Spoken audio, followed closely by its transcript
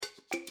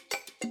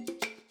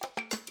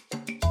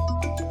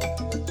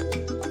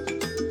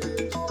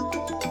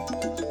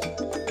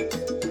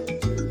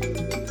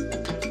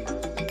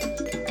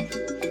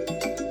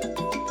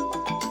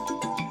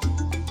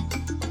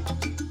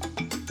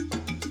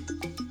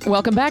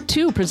Welcome back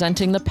to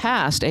Presenting the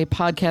Past, a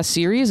podcast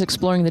series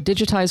exploring the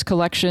digitized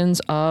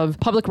collections of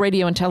public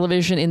radio and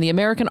television in the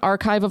American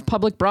Archive of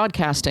Public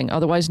Broadcasting,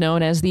 otherwise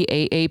known as the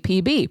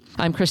AAPB.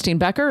 I'm Christine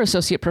Becker,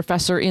 Associate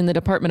Professor in the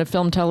Department of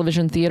Film,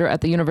 Television, Theater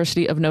at the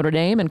University of Notre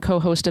Dame and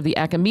co-host of the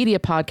Acamedia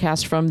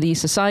podcast from the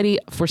Society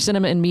for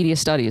Cinema and Media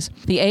Studies.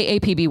 The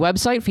AAPB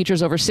website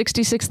features over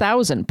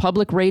 66,000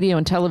 public radio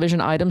and television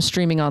items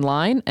streaming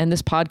online, and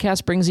this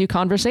podcast brings you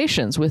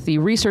conversations with the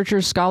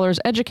researchers, scholars,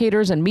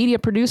 educators, and media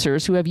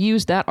producers who have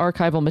used that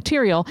archival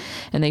material,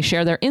 and they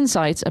share their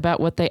insights about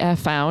what they have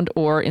found,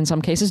 or in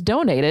some cases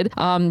donated,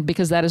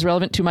 because that is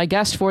relevant to my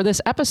guest for this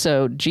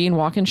episode, Jean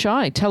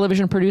Walkinshaw, a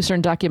television producer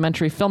and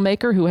documentary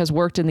filmmaker who has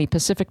worked in the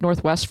Pacific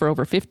Northwest for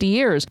over 50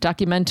 years,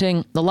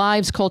 documenting the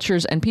lives,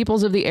 cultures, and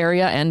peoples of the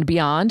area and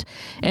beyond,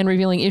 and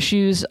revealing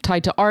issues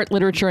tied to art,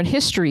 literature, and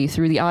history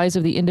through the eyes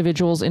of the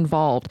individuals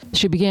involved.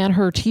 She began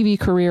her TV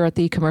career at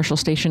the commercial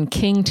station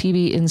King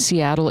TV in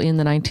Seattle in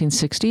the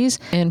 1960s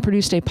and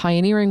produced a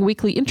pioneering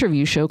weekly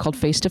interview show called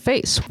Face to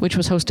Face, which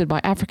was hosted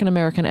by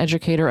African-American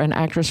educator and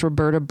actress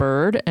Roberta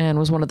Byrd and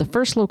was one of the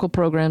first local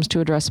programs to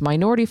address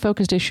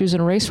minority-focused issues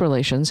in race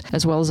relations,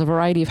 as well as a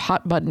variety of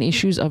hot-button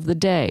issues of the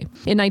day.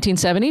 In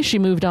 1970, she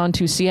moved on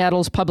to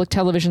Seattle's public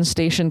television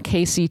station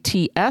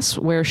KCTS,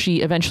 where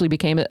she eventually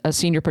became a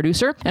senior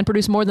producer and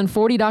produced more than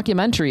 40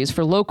 documentaries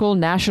for local,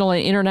 national,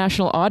 and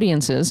international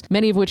audiences,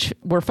 many of which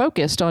were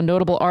focused on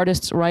notable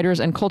artists, writers,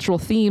 and cultural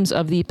themes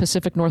of the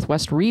Pacific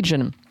Northwest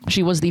region.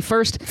 She was the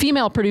first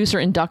female producer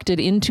inducted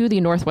into the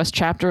Northwest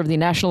chapter of the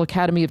National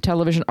Academy of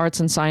Television Arts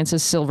and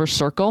Sciences Silver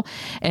Circle,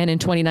 and in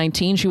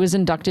 2019, she was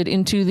inducted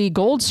into the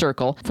Gold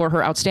Circle for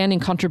her outstanding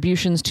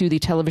contributions to the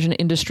television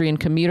industry and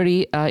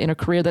community in a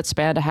career that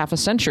spanned a half a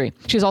century.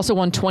 She's also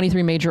won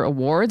 23 major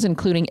awards,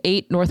 including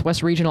 8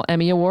 Northwest Regional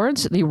Emmy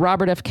Awards, the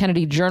Robert F.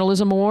 Kennedy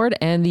Journalism Award,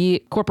 and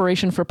the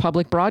Corporation for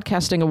Public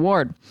Broadcasting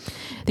Award.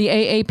 The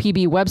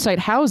AAPB website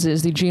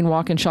houses the Jean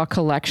Walkinshaw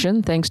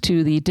collection, thanks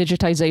to the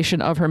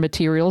digitization of her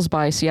materials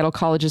by Seattle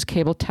College's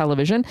cable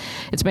television.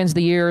 It spans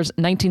the years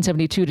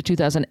 1972 to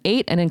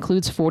 2008 and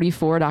includes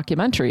 44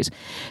 documentaries.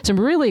 So I'm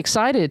really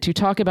excited to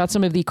talk about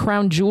some of the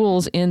crown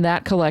jewels in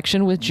that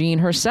collection with Jean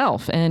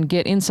herself and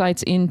get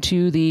insights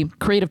into the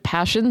creative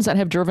passions that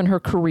have driven her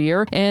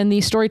career and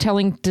the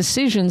storytelling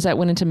decisions that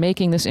went into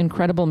making this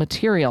incredible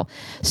material.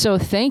 So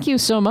thank you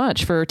so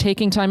much for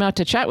taking time out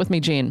to chat with me,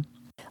 Jean.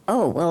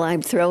 Oh, well,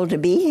 I'm thrilled to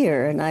be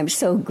here, and I'm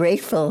so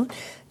grateful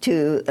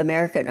to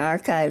American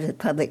Archives of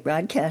Public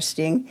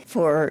Broadcasting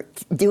for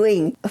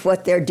doing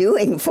what they're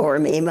doing for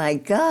me. My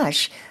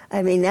gosh,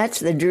 I mean, that's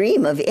the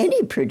dream of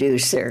any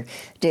producer,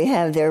 to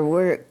have their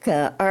work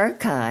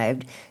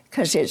archived,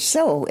 because it's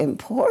so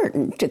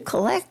important to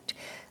collect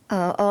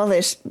all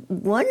this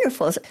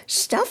wonderful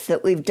stuff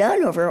that we've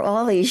done over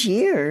all these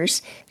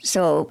years.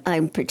 So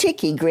I'm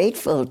particularly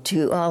grateful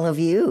to all of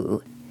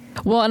you.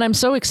 Well, and I'm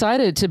so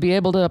excited to be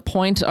able to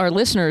point our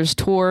listeners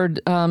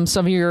toward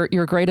some of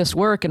your greatest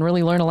work and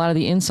really learn a lot of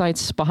the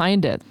insights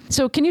behind it.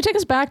 So can you take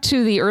us back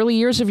to the early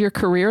years of your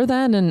career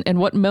then, and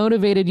what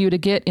motivated you to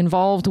get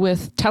involved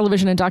with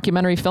television and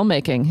documentary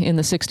filmmaking in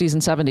the 60s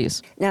and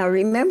 70s? Now,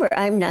 remember,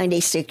 I'm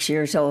 96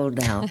 years old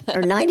now,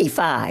 or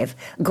 95,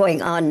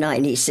 going on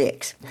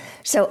 96.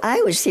 So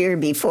I was here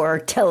before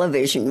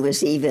television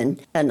was even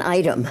an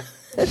item.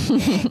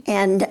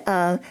 And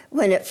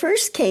when it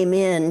first came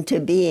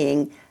into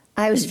being,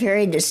 I was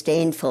very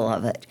disdainful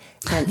of it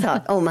and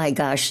thought, oh my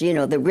gosh, you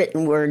know, the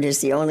written word is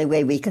the only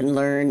way we can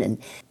learn.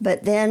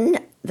 But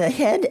then the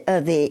head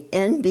of the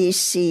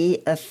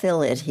NBC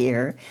affiliate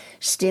here,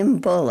 Stim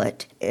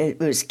Bullitt, it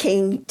was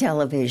King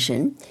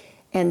Television,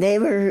 and they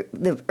were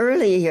the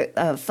early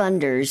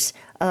funders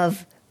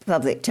of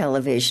public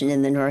television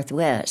in the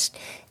Northwest.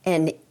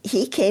 And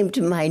he came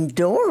to my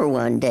door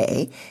one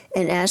day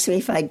and asked me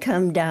if I'd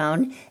come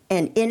down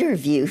and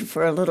interview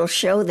for a little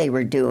show they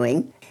were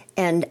doing.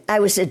 And I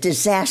was a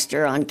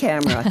disaster on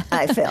camera,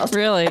 I felt.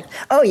 Really?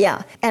 Oh,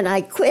 yeah. And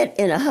I quit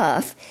in a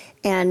huff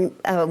and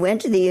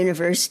went to the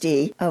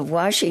University of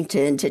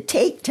Washington to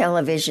take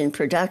television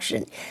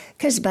production.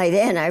 Because by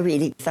then I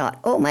really thought,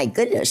 oh, my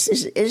goodness,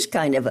 this is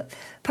kind of a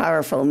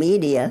powerful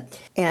media.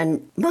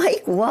 And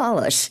Mike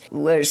Wallace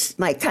was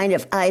my kind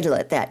of idol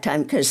at that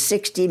time, because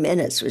 60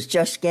 Minutes was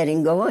just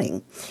getting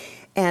going.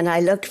 And I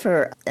looked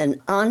for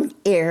an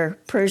on-air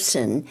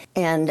person,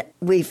 and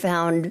we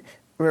found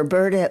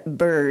Roberta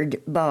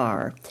Byrd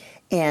Barr.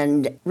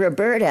 And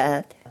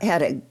Roberta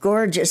had a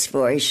gorgeous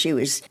voice. She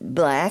was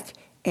black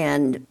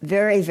and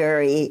very,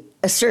 very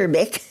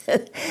acerbic,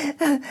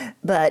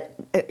 but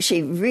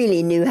she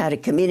really knew how to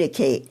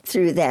communicate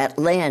through that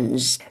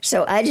lens.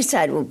 So I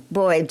decided, well,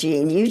 boy,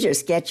 Jean, you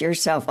just get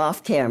yourself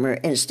off camera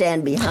and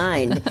stand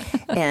behind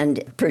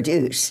and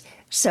produce.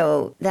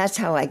 So that's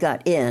how I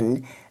got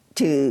in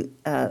to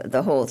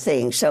the whole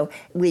thing. So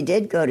we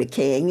did go to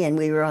King, and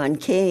we were on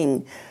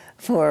King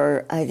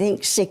for, I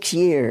think, 6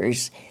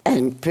 years,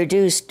 and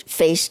produced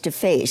Face to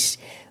Face,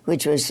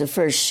 which was the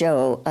first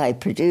show I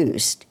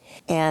produced.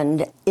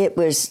 And it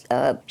was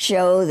a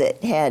show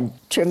that had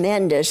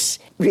tremendous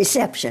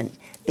reception.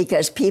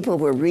 because people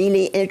were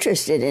really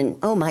interested in,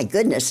 oh my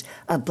goodness,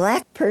 a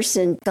black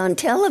person on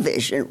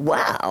television.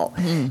 Wow.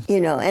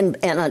 And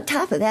on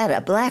top of that,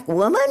 a black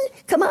woman?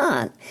 Come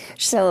on.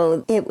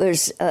 So it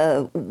was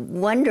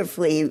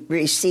wonderfully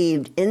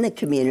received in the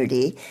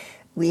community.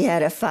 We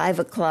had a 5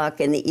 o'clock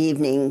in the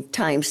evening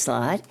time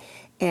slot,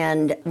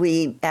 and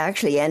we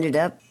actually ended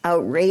up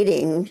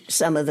outrating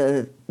some of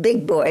the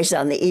big boys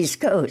on the East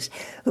Coast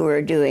who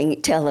were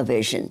doing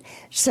television,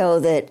 so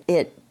that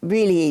it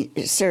really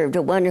served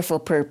a wonderful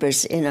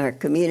purpose in our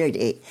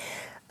community.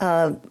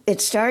 It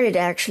started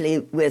actually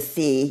with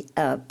the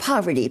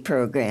poverty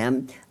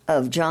program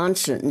of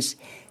Johnson's,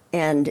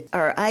 and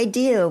our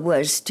idea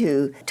was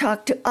to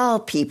talk to all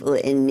people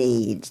in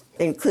need,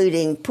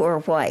 including poor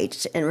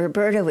whites. And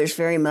Roberta was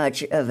very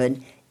much of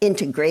an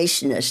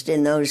integrationist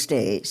in those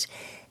days.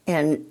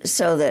 And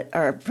so that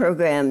our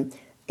program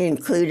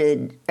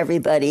included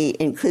everybody,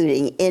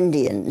 including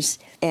Indians.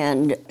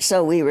 And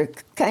so we were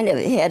kind of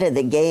ahead of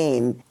the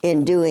game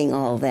in doing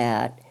all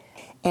that.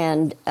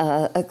 And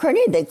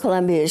according to the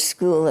Columbia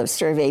School of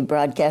Survey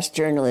Broadcast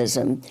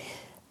Journalism,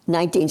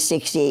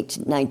 1968 to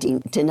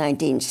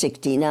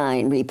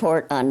 1969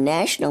 report on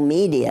national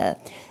media,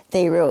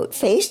 they wrote,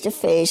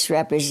 "Face-to-Face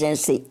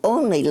represents the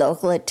only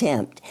local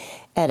attempt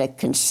at a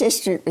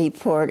consistent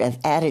report of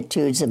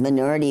attitudes of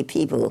minority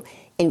people,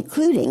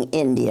 including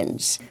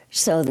Indians."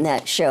 So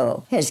that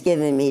show has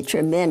given me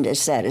tremendous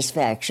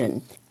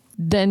satisfaction.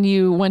 Then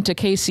you went to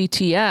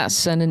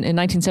KCTS and in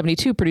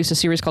 1972 produced a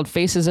series called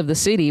Faces of the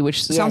City,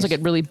 which sounds like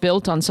it really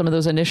built on some of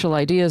those initial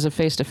ideas of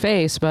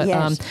face-to-face, but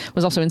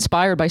was also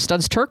inspired by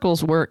Studs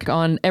Terkel's work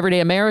on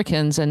everyday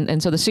Americans.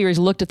 And so the series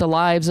looked at the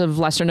lives of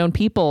lesser-known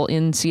people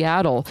in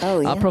Seattle.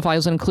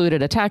 Profiles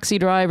included a taxi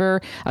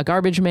driver, a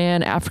garbage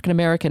man,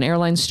 African-American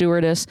airline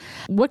stewardess.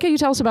 What can you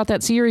tell us about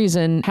that series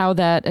and how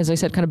that, as I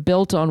said, kind of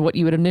built on what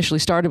you had initially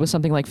started with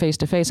something like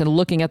Face-to-Face and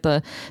looking at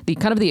the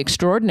kind of the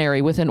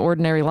extraordinary within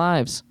ordinary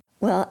lives?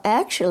 Well,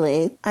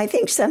 actually, I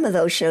think some of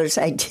those shows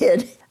I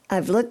did,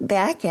 I've looked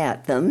back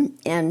at them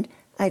and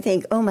I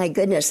think, oh my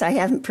goodness, I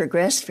haven't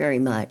progressed very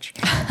much.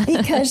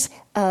 Because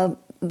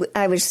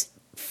I was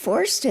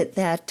forced at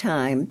that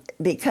time,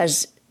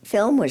 because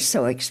film was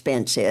so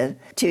expensive,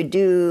 to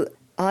do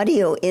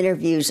audio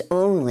interviews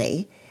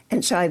only.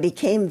 And so I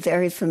became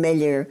very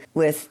familiar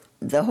with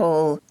the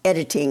whole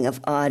editing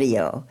of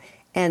audio.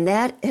 And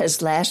that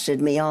has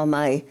lasted me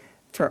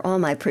for all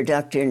my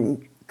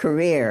production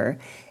career,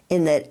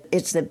 in that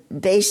it's the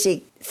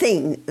basic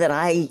thing that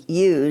I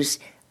use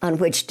on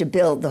which to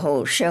build the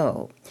whole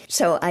show.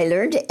 So I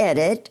learned to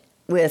edit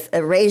with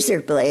a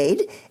razor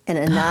blade and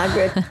a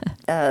Nagra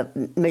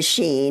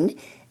machine,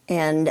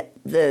 and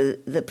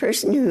the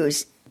person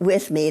who's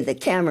with me, the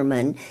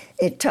cameraman,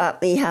 it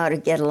taught me how to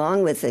get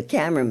along with the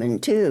cameraman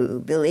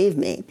too, believe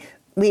me.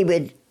 We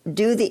would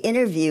do the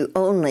interview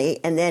only,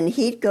 and then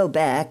he'd go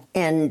back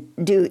and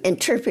do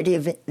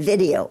interpretive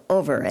video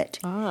over it.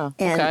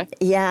 Okay.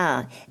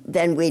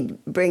 Then we'd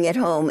bring it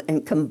home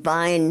and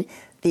combine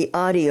the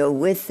audio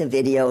with the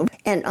video.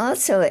 And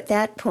also at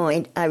that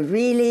point, I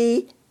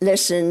really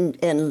listened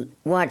and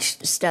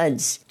watched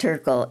Studs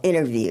Terkel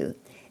interview.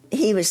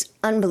 He was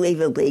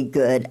unbelievably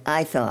good,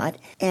 I thought.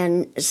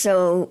 And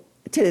so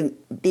to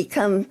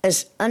become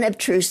as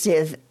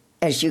unobtrusive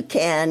as you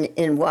can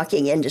in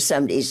walking into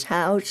somebody's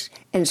house.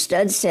 And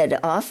Studs said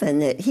often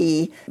that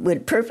he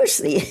would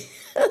purposely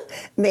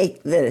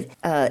make the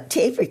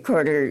tape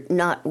recorder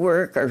not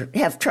work or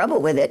have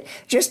trouble with it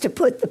just to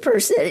put the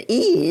person at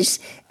ease.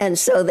 And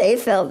so they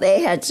felt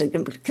they had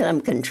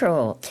some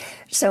control.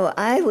 So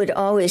I would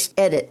always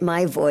edit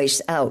my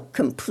voice out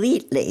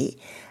completely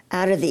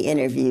out of the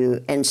interview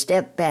and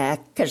step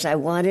back because I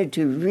wanted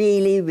to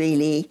really,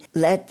 really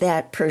let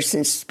that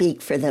person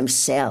speak for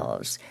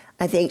themselves.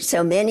 I think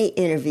so many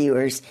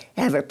interviewers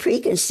have a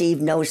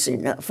preconceived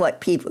notion of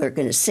what people are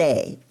going to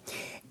say.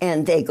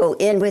 And they go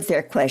in with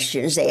their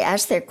questions, they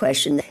ask their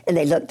question, and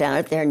they look down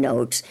at their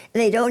notes.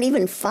 And they don't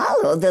even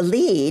follow the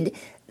lead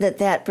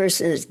that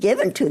person has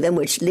given to them,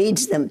 which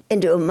leads them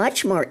into a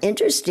much more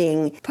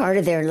interesting part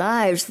of their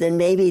lives than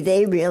maybe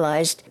they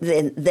realized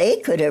that they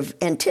could have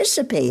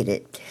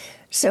anticipated.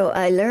 So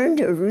I learned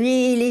to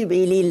really,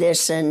 really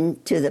listen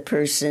to the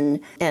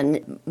person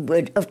and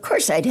of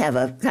course, I'd have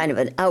a kind of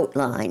an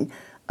outline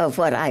of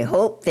what I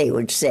hoped they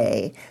would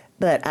say,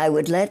 but I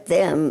would let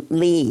them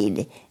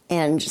lead.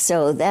 And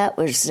so that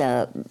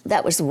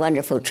was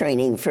wonderful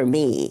training for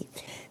me.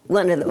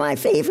 One of my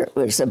favorite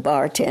was a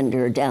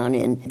bartender down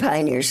in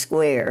Pioneer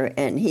Square,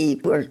 and he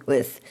worked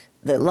with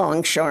the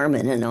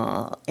longshoremen and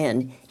all,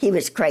 and he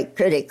was quite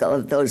critical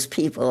of those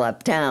people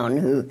uptown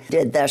who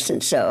did thus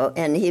and so,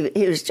 and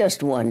he was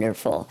just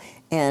wonderful.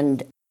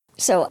 And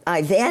so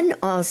I then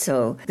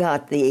also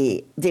got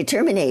the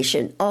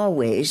determination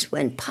always,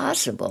 when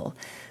possible,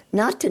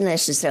 not to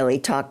necessarily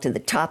talk to the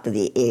top of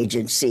the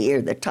agency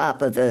or the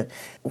top of the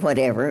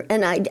whatever,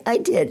 and I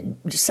did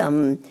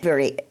some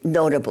very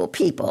notable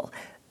people,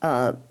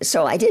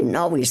 so I didn't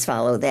always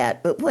follow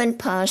that, but when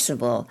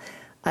possible,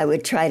 I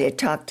would try to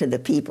talk to the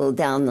people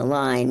down the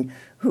line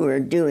who are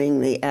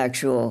doing the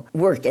actual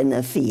work in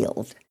the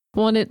field.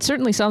 Well, and it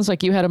certainly sounds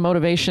like you had a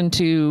motivation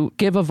to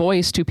give a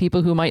voice to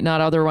people who might not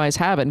otherwise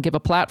have it, and give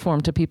a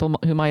platform to people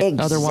who might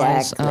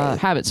otherwise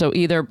have it. So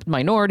either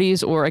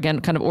minorities or, again,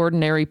 kind of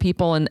ordinary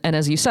people, and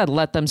as you said,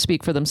 let them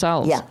speak for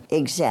themselves. Yeah,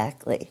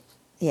 exactly.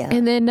 Yeah.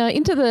 And then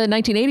into the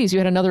 1980s, you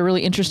had another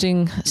really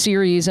interesting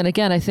series. And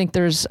again, I think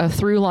there's a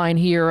through line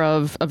here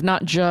of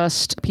not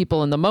just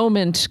people in the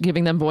moment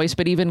giving them voice,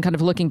 but even kind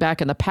of looking back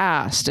in the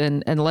past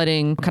and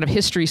letting kind of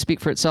history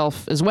speak for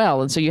itself as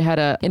well. And so you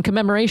had in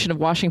commemoration of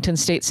Washington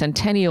State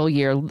Centennial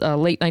Year, a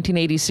late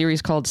 1980s series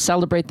called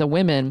Celebrate the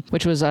Women,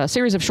 which was a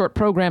series of short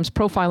programs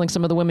profiling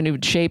some of the women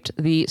who'd shaped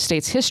the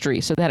state's history.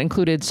 So that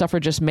included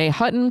suffragist May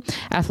Hutton,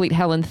 athlete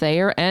Helen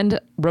Thayer, and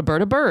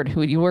Roberta Byrd,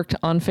 who you worked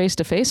on Face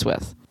to Face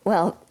with.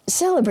 Well,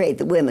 Celebrate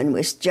the Women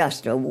was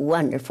just a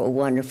wonderful,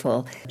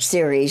 wonderful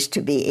series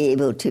to be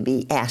able to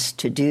be asked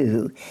to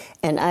do.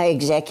 And I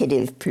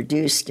executive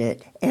produced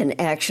it. And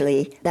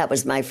actually, that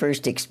was my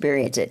first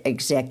experience at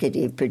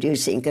executive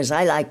producing, because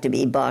I like to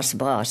be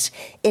boss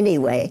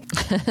anyway.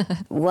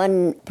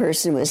 One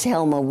person was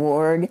Helma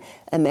Ward,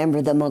 a member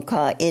of the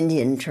Makah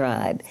Indian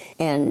tribe.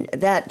 And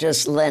that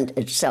just lent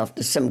itself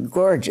to some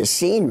gorgeous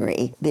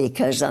scenery,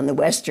 because on the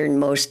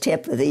westernmost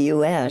tip of the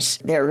U.S.,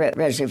 their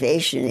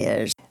reservation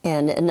is.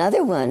 And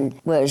another one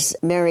was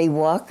Mary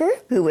Walker,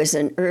 who was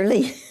an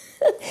early...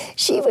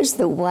 She was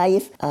the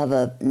wife of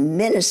a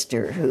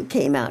minister who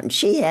came out, and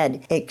she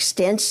had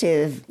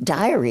extensive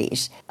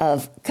diaries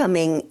of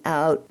coming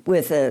out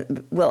with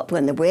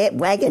when the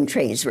wagon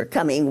trains were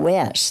coming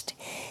west.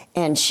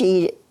 And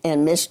she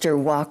and Mr.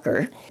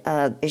 Walker,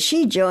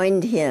 she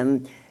joined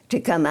him to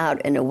come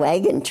out in a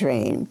wagon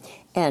train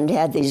and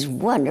had these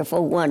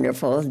wonderful,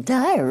 wonderful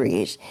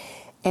diaries.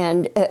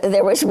 And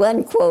there was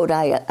one quote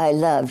I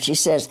loved. She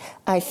says,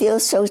 "I feel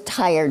so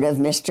tired of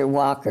Mr.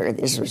 Walker."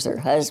 This was her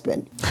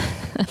husband.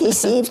 "He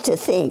seems to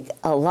think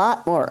a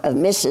lot more of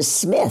Mrs.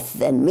 Smith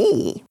than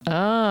me."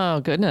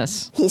 Oh,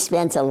 goodness. "He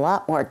spends a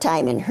lot more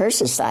time in her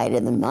society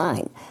than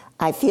mine.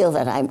 I feel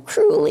that I'm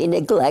cruelly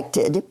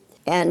neglected."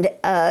 And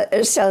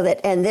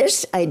and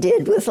this I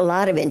did with a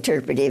lot of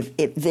interpretive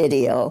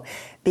video,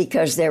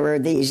 because there were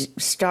these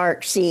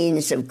stark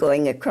scenes of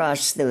going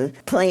across the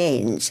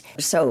plains.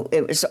 So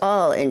it was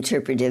all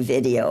interpretive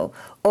video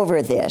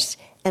over this.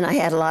 And I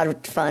had a lot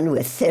of fun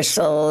with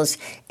thistles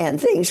and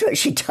things where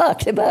she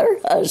talked about her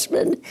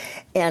husband.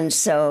 And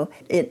so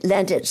it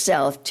lent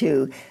itself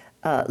to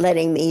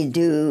letting me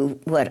do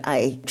what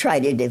I try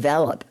to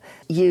develop,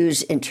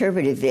 use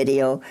interpretive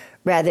video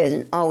rather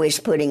than always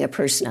putting a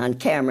person on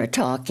camera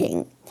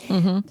talking.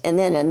 Mm-hmm. And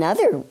then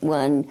another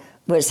one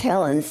was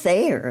Helen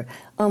Thayer.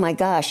 Oh my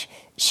gosh,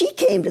 she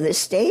came to the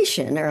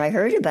station, or I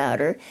heard about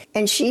her,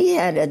 and she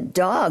had a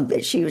dog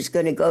that she was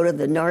going to go to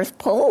the North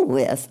Pole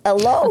with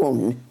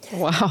alone.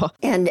 Wow.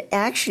 And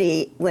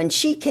actually, when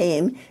she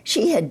came,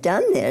 she had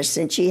done this,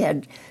 and she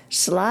had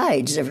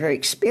slides of her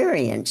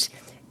experience.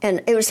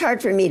 And it was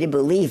hard for me to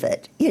believe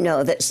it,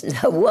 that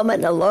a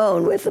woman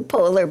alone with the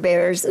polar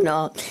bears and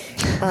all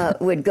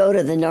would go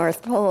to the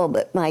North Pole.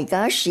 But my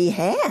gosh, she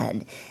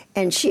had.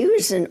 And she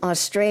was an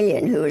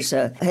Australian who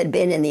had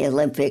been in the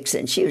Olympics,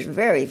 and she was a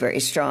very, very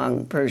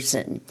strong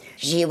person.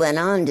 She went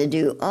on to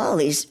do all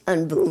these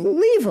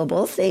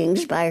unbelievable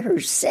things by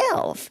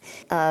herself.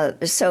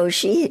 So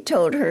she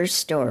told her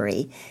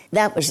story.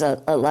 That was a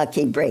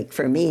lucky break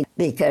for me,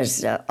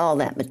 because all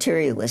that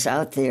material was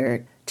out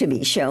there to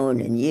be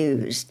shown and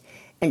used.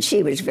 And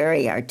she was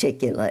very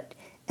articulate.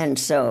 And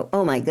so,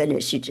 oh my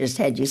goodness, she just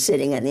had you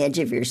sitting on the edge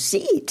of your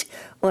seat,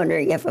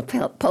 wondering if a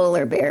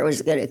polar bear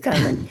was going to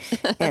come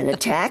and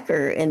attack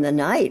her in the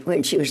night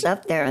when she was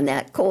up there on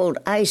that cold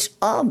ice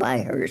all by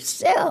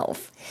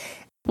herself.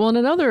 Well, and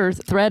another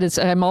thread is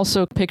I'm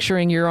also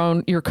picturing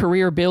your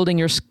career building,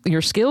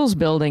 your skills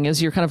building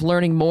as you're kind of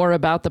learning more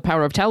about the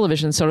power of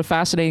television. Sort of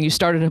fascinating. You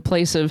started in a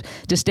place of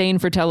disdain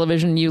for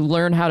television. You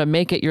learn how to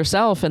make it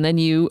yourself, and then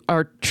you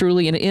are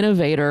truly an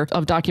innovator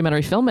of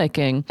documentary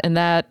filmmaking. And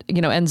that,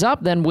 ends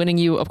up then winning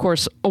you, of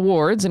course,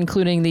 awards,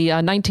 including the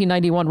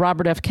 1991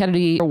 Robert F.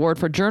 Kennedy Award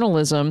for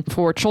Journalism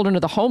for Children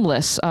of the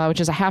Homeless, which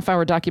is a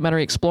half-hour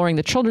documentary exploring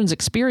the children's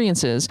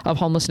experiences of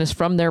homelessness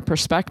from their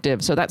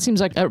perspective. So that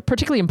seems like a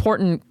particularly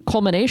important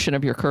culmination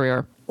of your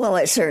career. Well,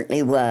 it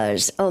certainly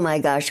was. Oh my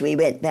gosh, we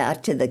went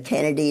back to the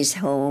Kennedys'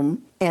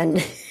 home,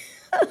 and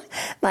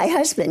my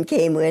husband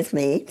came with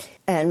me.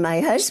 And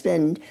my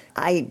husband,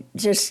 I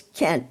just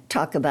can't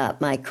talk about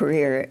my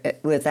career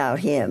without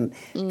him,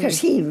 because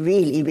he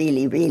really,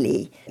 really,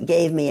 really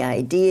gave me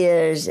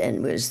ideas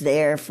and was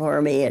there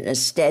for me, and a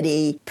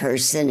steady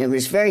person and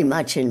was very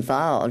much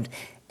involved.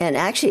 And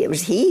actually, it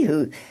was he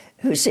who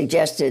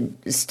suggested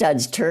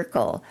Studs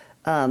Terkel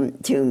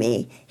to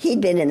me.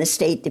 He'd been in the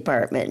State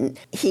Department, and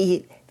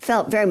he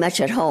felt very much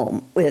at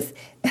home with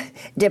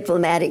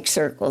diplomatic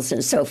circles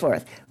and so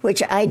forth,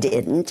 which I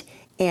didn't.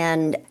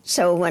 And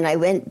so when I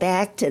went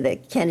back to the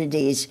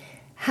Kennedys'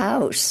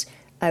 house,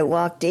 I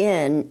walked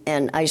in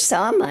and I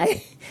saw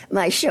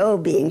my show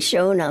being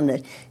shown on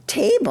the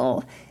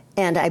table,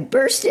 And I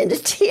burst into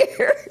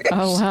tears.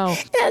 Oh, wow.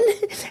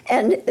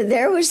 And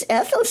there was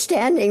Ethel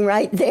standing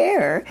right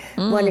there,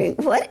 wondering,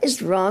 what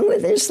is wrong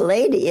with this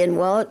lady? And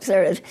Walt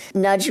sort of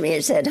nudged me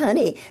and said,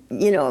 honey,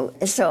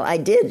 so I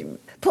did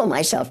pull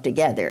myself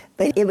together.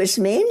 But it was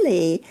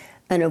mainly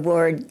an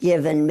award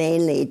given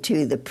mainly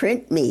to the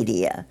print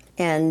media.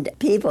 And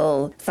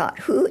people thought,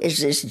 who is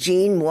this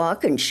Jean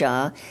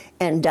Walkinshaw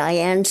and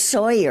Diane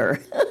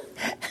Sawyer?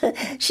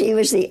 She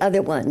was the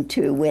other one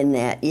to win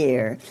that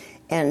year.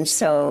 And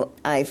so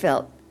I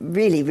felt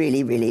really,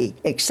 really, really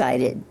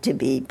excited to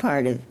be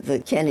part of the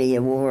Kennedy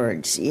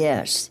Awards,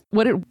 yes.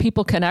 What did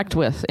people connect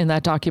with in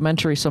that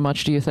documentary so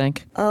much, do you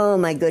think? Oh,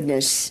 my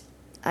goodness.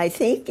 I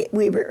think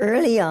we were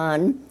early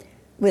on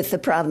with the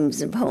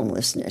problems of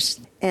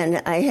homelessness.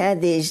 And I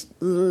had these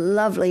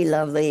lovely,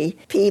 lovely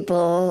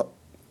people,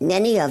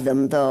 many of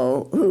them,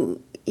 though,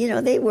 who,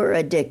 they were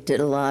addicted,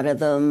 a lot of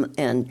them,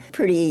 and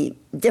pretty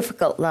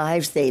difficult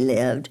lives they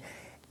lived,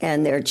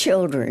 and their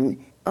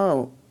children.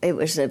 Oh, it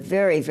was a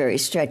very, very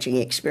stretching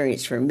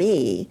experience for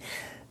me,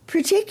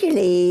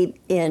 particularly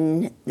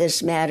in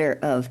this matter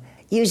of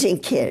using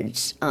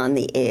kids on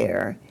the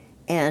air.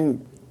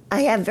 And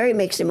I have very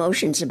mixed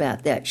emotions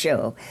about that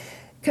show,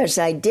 because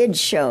I did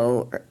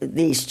show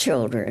these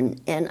children,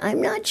 and I'm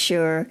not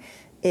sure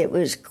it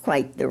was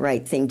quite the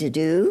right thing to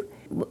do,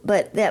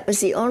 but that was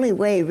the only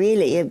way,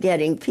 really, of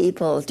getting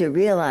people to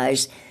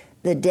realize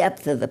the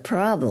depth of the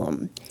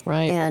problem.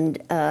 Right. And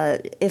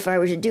if I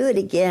were to do it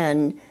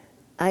again,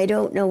 I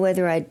don't know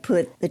whether I'd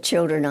put the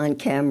children on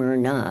camera or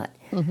not,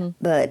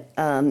 but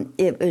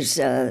it was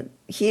a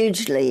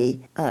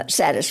hugely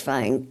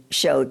satisfying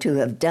show to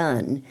have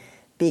done,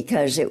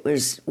 because it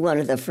was one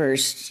of the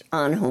first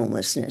on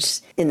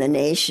homelessness in the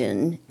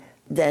nation.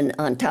 Then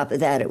on top of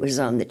that, it was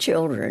on the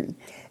children.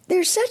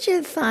 There's such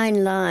a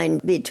fine line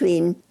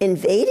between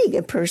invading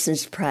a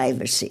person's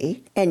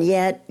privacy and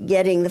yet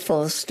getting the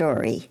full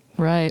story.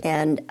 Right.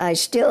 And I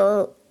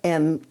still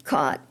am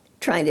caught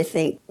trying to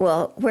think,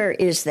 well, where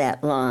is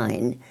that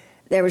line?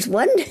 There was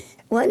one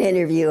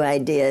interview I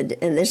did,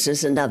 and this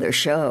is another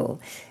show.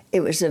 It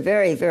was a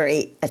very,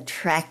 very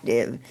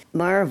attractive,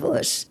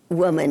 marvelous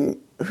woman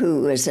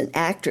who was an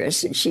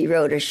actress, and she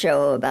wrote a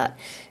show about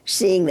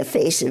seeing the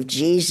face of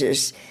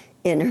Jesus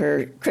in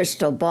her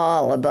crystal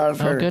ball above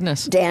her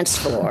dance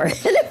floor.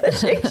 And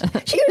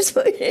she was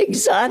an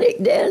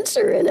exotic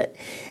dancer in it.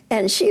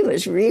 And she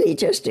was really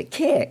just a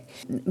kick.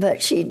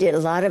 But she did a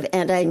lot of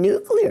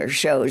anti-nuclear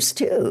shows,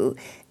 too.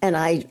 And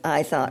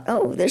I thought,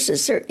 oh, this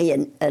is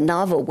certainly a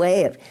novel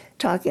way of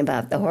talking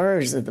about the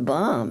horrors of the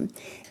bomb.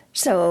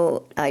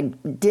 So I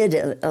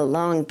did a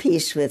long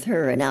piece with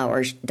her, an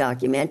hour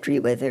documentary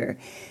with her.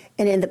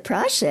 And in the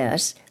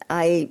process,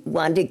 I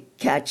wanted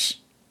to catch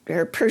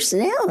her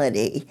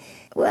personality.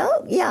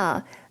 Well,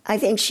 yeah, I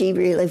think she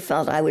really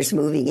felt I was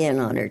moving in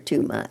on her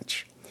too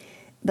much.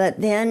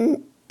 But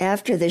then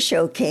after the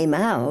show came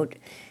out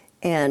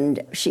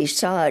and she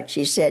saw it,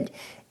 she said,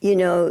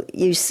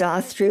 you saw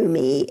through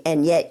me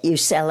and yet you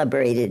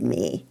celebrated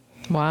me.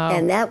 Wow.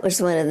 And that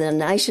was one of the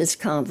nicest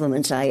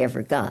compliments I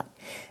ever got,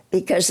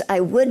 because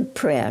I would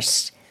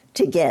press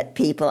to get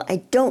people. I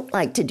don't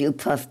like to do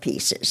puff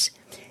pieces.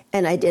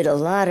 And I did a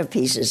lot of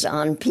pieces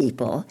on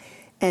people.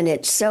 And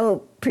it's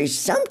so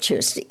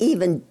presumptuous to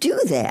even do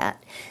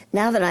that.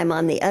 Now that I'm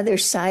on the other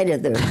side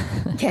of the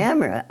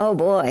camera, oh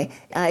boy,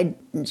 I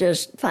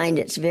just find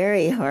it's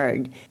very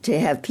hard to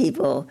have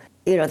people,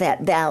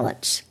 that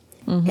balance.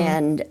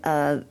 And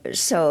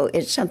so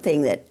it's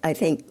something that I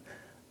think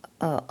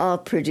all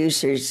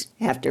producers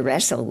have to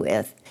wrestle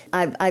with.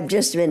 I've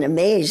just been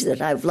amazed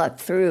that I've lucked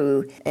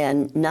through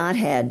and not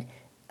had,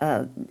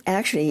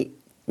 actually,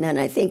 now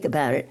I think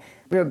about it,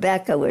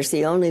 Rebecca was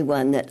the only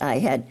one that I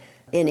had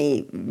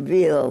any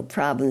real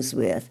problems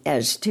with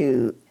as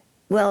to,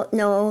 well,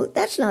 no,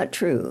 that's not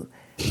true.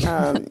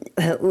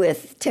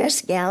 With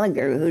Tess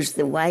Gallagher, who's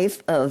the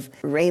wife of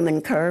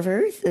Raymond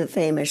Carver, the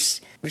famous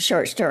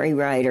short story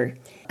writer,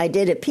 I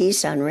did a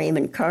piece on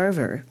Raymond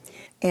Carver,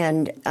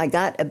 and I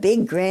got a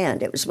big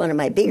grant. It was one of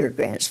my bigger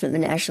grants from the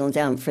National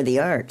Endowment for the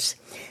Arts,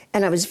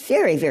 and I was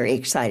very, very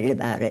excited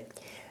about it.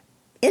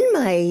 In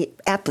my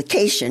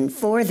application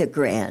for the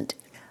grant,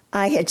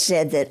 I had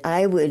said that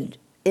I would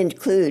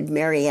include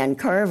Mary Ann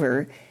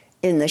Carver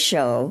in the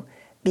show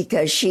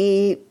because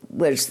she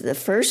was the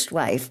first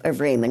wife of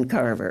Raymond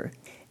Carver,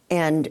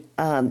 and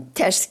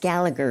Tess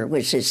Gallagher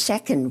was his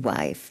second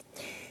wife.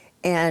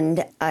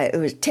 And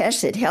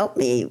Tess had helped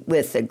me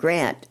with the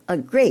grant a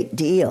great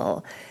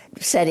deal,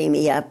 setting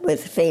me up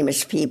with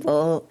famous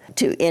people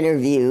to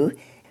interview.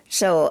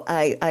 So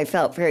I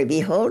felt very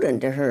beholden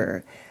to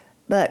her.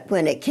 But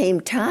when it came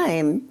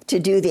time to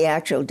do the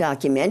actual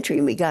documentary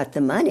and we got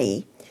the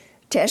money,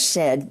 Tess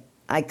said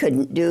I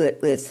couldn't do it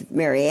with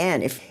Mary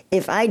Ann.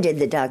 If I did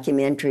the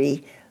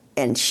documentary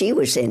and she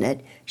was in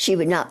it, she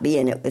would not be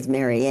in it with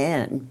Mary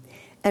Ann.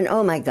 And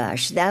oh my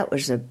gosh, that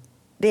was a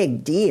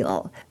big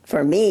deal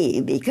for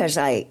me because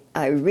I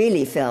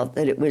really felt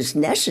that it was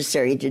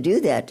necessary to do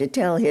that, to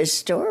tell his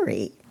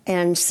story.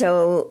 And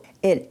so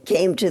it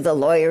came to the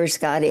lawyers,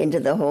 got into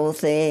the whole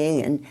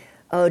thing, and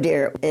Oh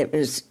dear, it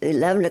was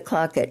 11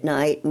 o'clock at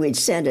night. We'd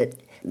sent a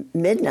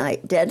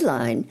midnight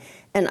deadline,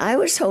 and I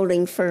was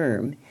holding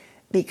firm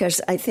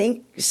because I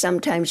think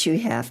sometimes you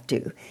have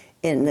to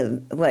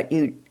in what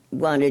you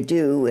want to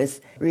do with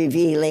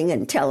revealing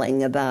and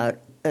telling about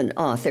an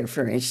author,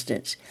 for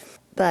instance.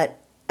 But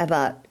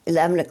about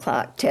 11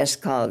 o'clock, Tess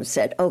called and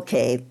said,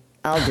 okay,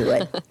 I'll do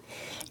it.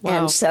 Wow.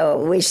 And so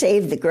we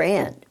saved the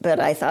grant. But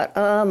I thought,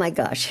 oh my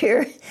gosh,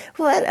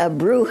 what a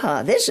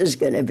brouhaha this is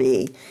going to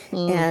be.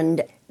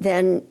 And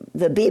then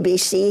the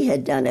BBC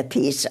had done a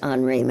piece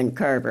on Raymond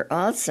Carver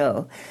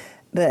also.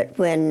 But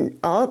when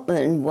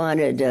Altman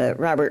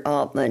Robert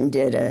Altman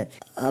did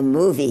a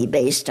movie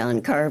based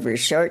on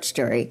Carver's short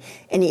story,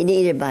 and he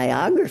needed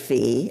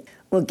biography,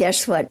 well,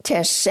 guess what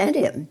Tess sent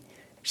him?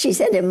 She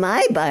sent him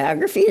my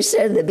biography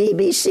instead of the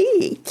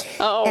BBC.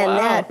 Oh, and wow.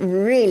 That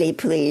really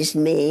pleased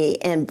me,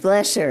 and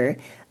bless her.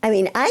 I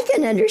mean, I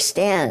can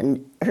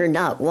understand her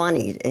not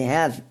wanting to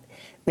have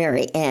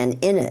Mary Ann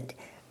in it,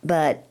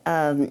 but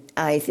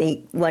I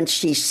think once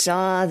she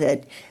saw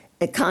that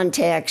the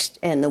context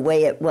and the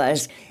way it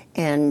was,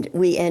 and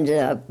we ended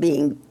up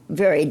being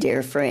very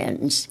dear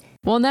friends.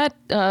 Well, and that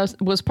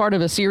was part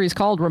of a series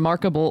called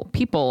Remarkable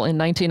People in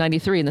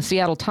 1993. And the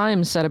Seattle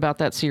Times said about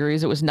that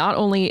series, it was not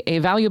only a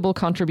valuable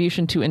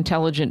contribution to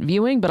intelligent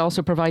viewing, but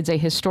also provides a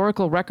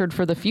historical record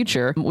for the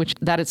future, which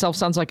that itself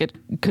sounds like it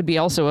could be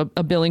also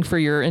a billing for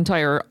your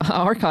entire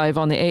archive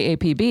on the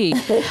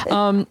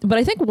AAPB. But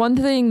I think one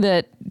thing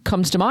that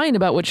comes to mind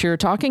about what you're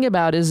talking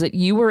about is that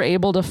you were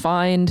able to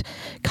find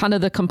kind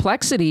of the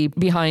complexity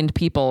behind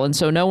people. And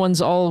so no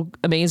one's all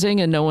amazing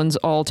and no one's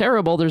all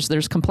terrible.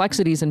 There's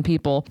complexities in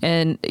people.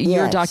 And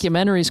your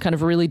documentaries kind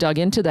of really dug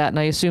into that. And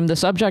I assume the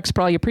subjects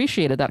probably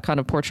appreciated that kind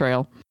of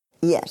portrayal.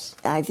 Yes,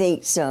 I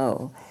think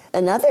so.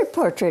 Another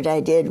portrait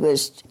I did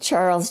was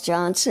Charles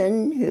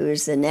Johnson, who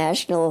is the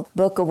National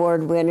Book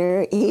Award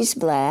winner. He's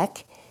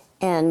Black.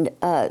 And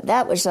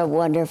that was a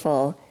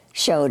wonderful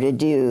show to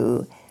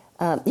do.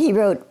 He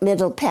wrote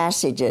Middle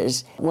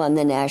Passages, won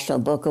the National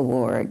Book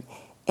Award.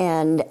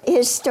 And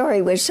his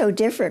story was so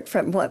different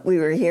from what we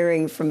were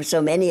hearing from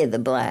so many of the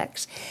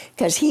Blacks,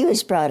 because he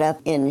was brought up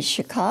in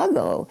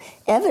Chicago,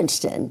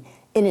 Evanston,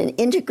 in an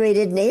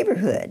integrated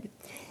neighborhood.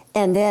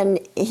 And then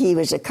he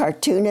was a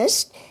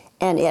cartoonist,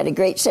 and he had a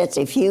great sense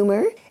of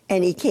humor,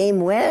 and he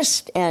came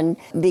west and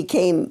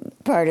became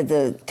part of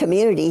the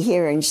community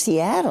here in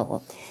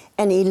Seattle.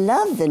 And he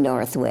loved the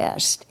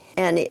Northwest.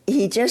 And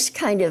he just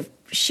kind of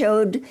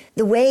showed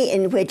the way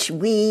in which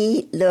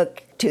we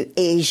look to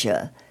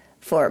Asia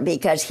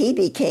because he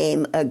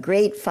became a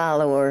great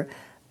follower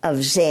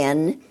of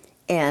Zen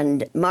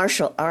and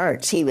martial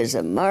arts. He was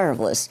a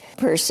marvelous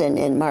person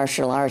in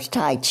martial arts,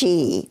 Tai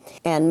Chi,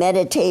 and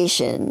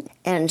meditation.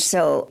 And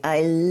so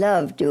I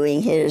love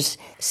doing his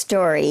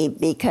story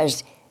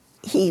because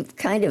he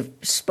kind of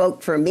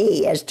spoke for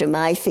me as to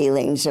my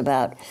feelings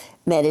about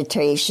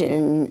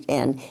meditation.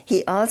 And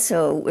he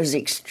also was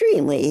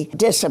extremely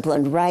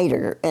disciplined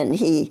writer, and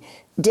he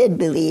did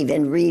believe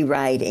in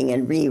rewriting.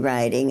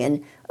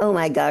 And oh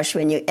my gosh,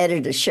 when you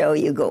edit a show,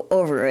 you go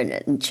over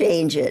it and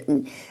change it.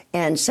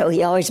 And so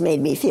he always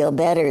made me feel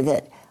better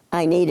that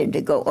I needed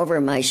to go over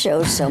my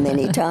show so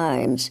many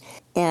times.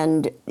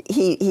 And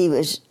he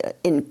was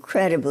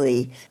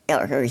incredibly,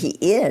 or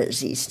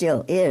he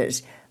still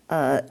is,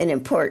 an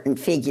important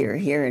figure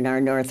here in our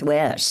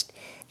Northwest.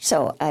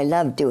 So I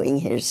love doing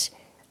his,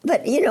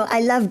 but I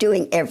love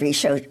doing every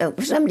show.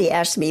 Somebody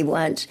asked me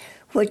once,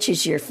 which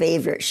is your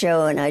favorite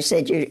show? And I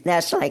said,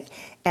 that's like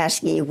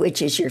asking you,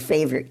 which is your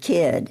favorite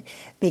kid?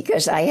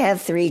 Because I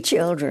have 3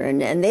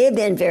 children, and they've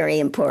been very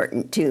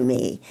important to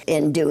me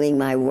in doing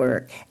my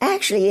work.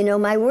 Actually,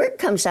 my work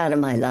comes out of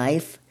my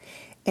life,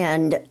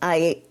 and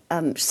I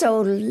am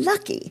so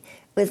lucky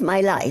with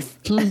my life.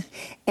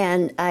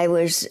 And I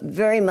was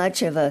very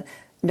much of a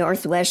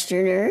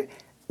Northwesterner.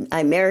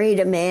 I married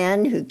a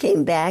man who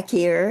came back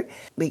here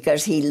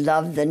because he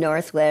loved the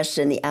Northwest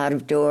and the out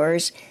of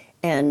doors.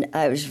 And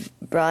I was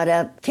brought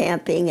up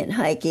camping and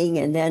hiking,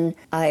 and then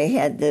I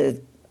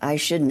had I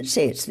shouldn't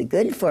say it's the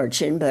good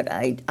fortune, but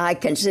I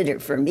consider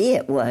for me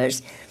it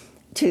was,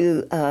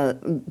 to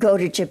go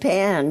to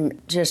Japan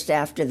just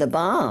after the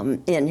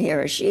bomb in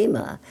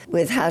Hiroshima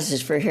with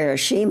Houses for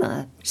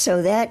Hiroshima.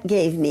 So that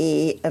gave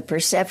me a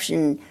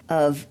perception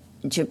of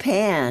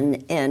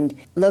Japan and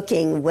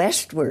looking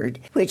westward,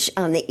 which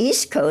on the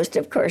East Coast,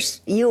 of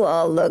course, you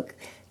all look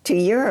to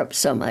Europe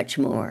so much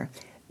more.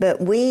 But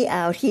we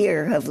out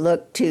here have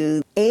looked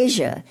to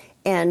Asia.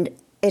 And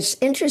it's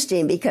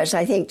interesting because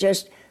I think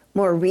just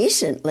more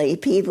recently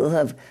people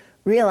have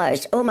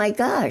realized, oh my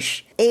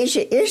gosh,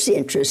 Asia is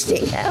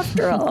interesting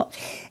after all.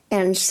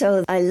 And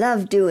so I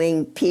love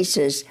doing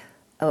pieces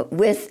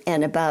with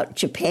and about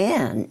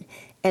Japan.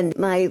 And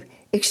my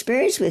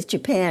experience with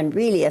Japan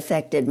really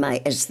affected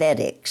my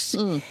aesthetics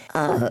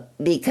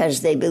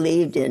because they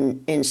believed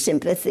in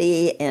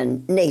sympathy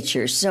and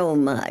nature so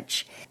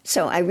much.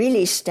 So I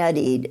really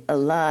studied a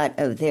lot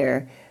of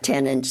their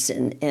tenets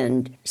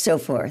and so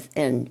forth,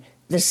 and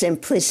the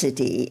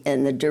simplicity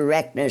and the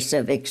directness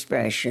of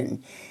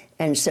expression.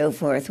 and so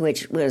forth,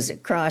 which was a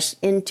cross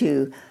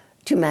into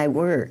my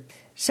work.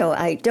 So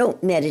I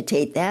don't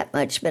meditate that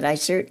much, but I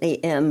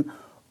certainly am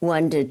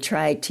one to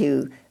try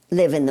to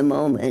live in the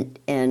moment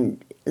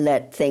and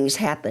let things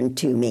happen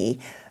to me,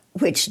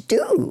 which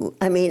do.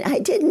 I mean, I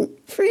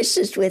didn't, for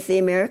instance, with the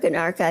American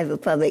Archive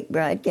of Public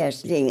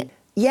Broadcasting,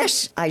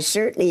 yes, I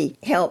certainly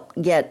helped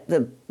get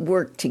the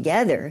work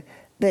together,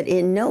 but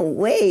in no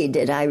way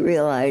did I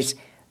realize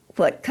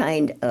what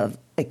kind of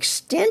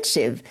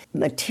extensive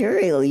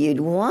material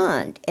you'd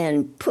want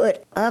and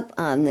put up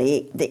on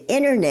the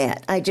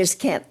internet. I just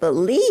can't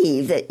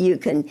believe that you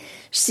can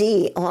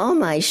see all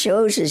my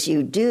shows as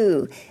you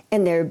do,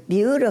 and they're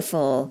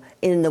beautiful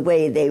in the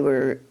way they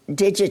were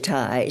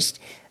digitized.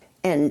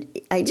 And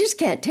I just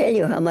can't tell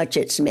you how much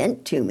it's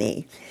meant to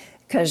me,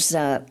 because,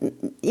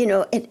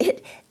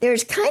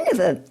 there's kind of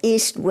a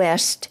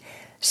East-West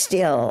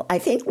still. I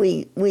think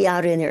we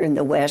out in there in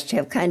the West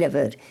have kind of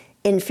an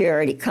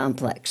inferiority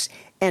complex,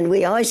 and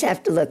we always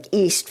have to look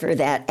east for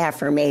that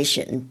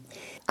affirmation.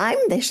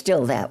 I'm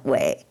still that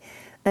way.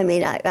 I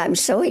mean, I'm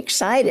so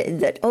excited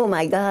that, oh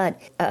my God,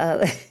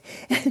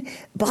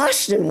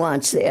 Boston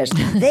wants this.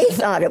 They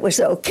thought it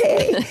was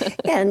okay.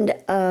 And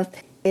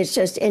it's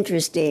just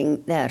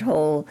interesting, that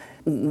whole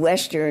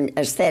Western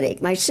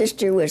aesthetic. My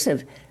sister was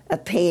a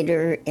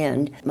painter,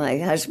 and my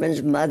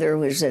husband's mother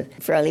was a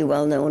fairly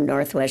well-known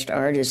Northwest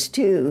artist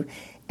too.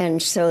 And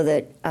so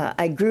that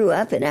I grew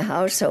up in a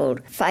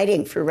household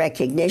fighting for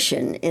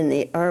recognition in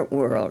the art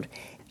world,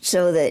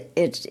 so that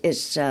it's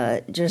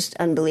just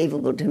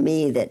unbelievable to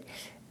me that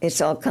it's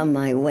all come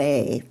my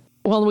way.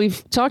 Well,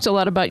 we've talked a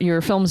lot about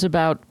your films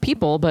about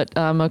people, but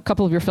a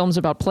couple of your films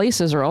about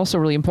places are also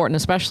really important,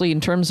 especially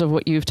in terms of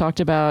what you've talked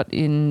about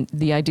in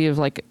the idea of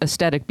like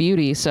aesthetic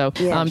beauty. So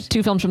yes.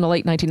 Two films from the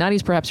late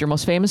 1990s, perhaps your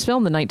most famous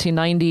film, the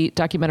 1990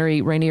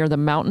 documentary Rainier the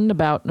Mountain,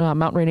 about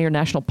Mount Rainier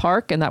National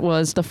Park. And that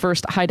was the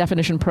first high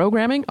definition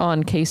programming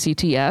on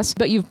KCTS.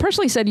 But you've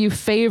personally said you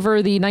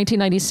favor the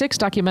 1996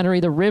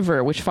 documentary The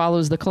River, which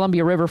follows the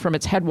Columbia River from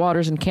its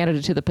headwaters in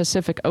Canada to the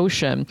Pacific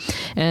Ocean.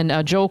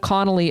 And Joel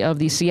Connolly of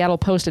the Seattle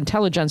Post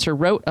Intelligencer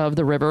wrote of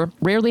The River,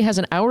 "Rarely has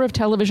an hour of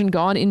television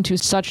gone into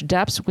such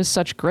depths with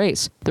such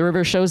grace. The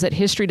River shows that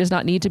history does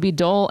not need to be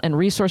dull and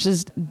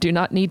resources do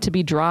not need to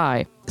be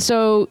dry."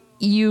 So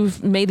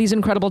you've made these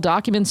incredible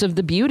documents of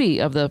the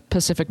beauty of the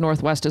Pacific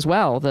Northwest as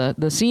well,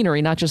 the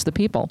scenery, not just the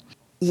people.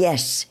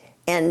 Yes,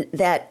 and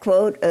that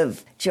quote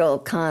of Joel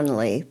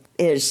Connolly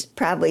is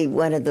probably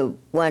one of the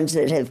ones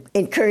that have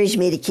encouraged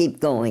me to keep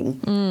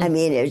going. I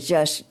mean, it's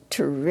just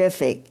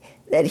terrific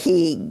that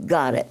he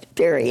got it,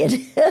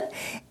 period.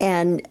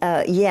 And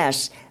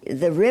yes,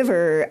 The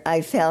River,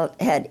 I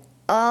felt, had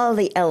all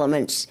the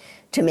elements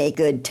to make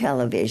good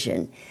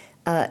television.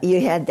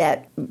 You had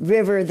that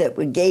river that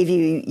would give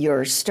you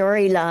your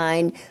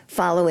storyline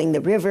following the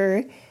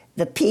river,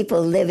 the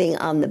people living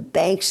on the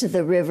banks of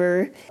the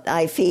river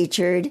I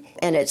featured,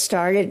 and it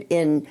started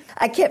in,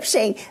 I kept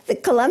saying, the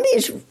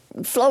Columbia's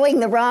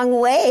flowing the wrong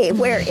way.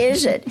 Where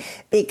is it?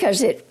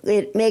 Because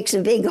it makes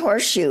a big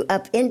horseshoe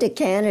up into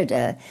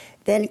Canada,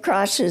 then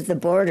crosses the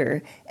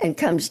border and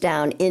comes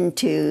down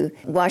into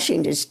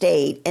Washington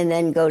State, and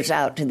then goes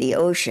out to the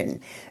ocean.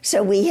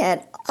 So we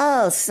had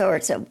all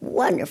sorts of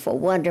wonderful,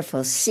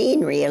 wonderful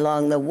scenery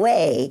along the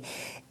way.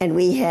 And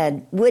we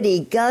had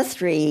Woody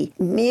Guthrie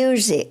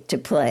music to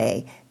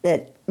play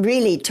that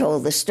really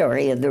told the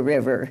story of the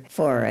river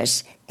for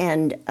us.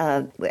 And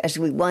as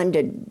we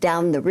wandered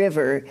down the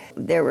river,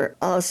 there were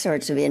all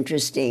sorts of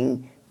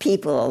interesting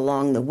people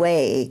along the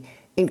way,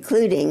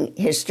 including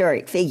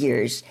historic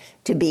figures,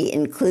 to be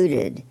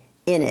included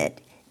in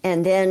it.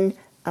 And then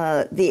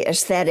the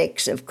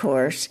aesthetics, of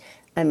course.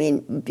 I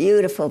mean,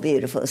 beautiful,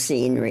 beautiful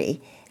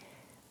scenery.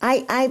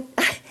 I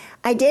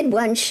did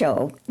one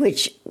show,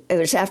 which it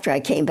was after I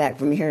came back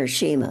from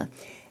Hiroshima,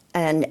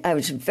 and I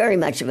was very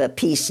much of a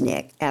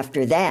peacenik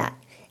after that.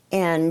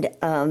 And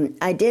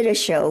I did a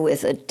show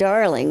with a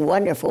darling,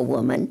 wonderful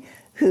woman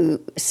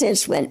who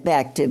since went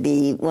back to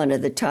be one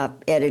of the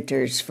top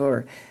editors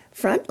for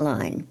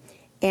Frontline.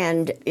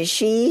 And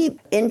she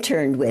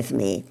interned with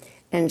me.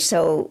 And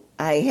so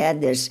I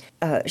had this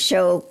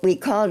show, we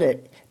called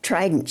it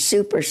Trident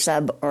Super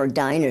Sub or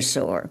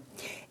Dinosaur.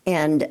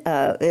 And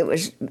it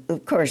was,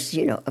 of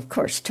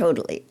course,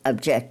 totally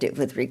objective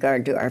with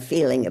regard to our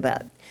feeling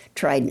about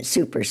Trident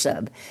Super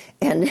Sub.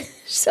 And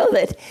so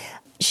that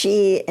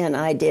she and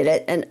I did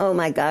it. And oh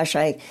my gosh,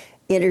 I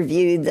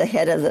interviewed the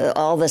head of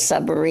all the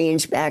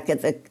submarines back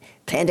at the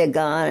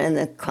Pentagon, and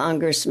the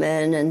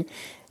congressmen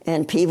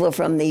and people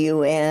from the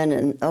UN,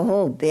 and a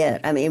whole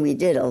bit. I mean, we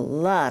did a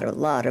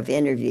lot of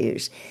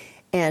interviews.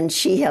 And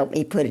she helped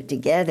me put it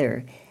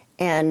together.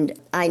 And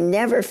I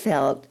never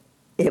felt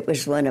it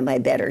was one of my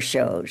better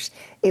shows.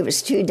 It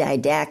was too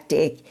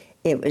didactic.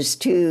 It was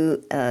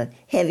too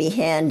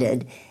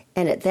heavy-handed.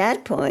 And at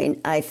that point,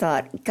 I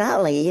thought,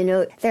 golly,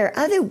 there are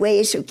other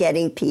ways of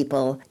getting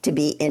people to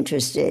be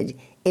interested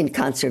in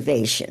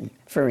conservation,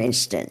 for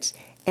instance.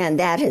 And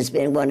that has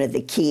been one of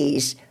the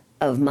keys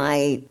of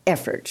my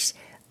efforts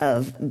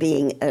of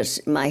being,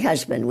 my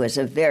husband was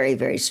a very,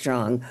 very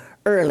strong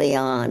early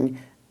on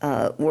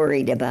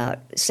worried about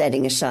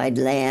setting aside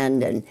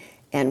land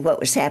and what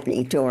was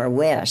happening to our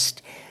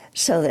West.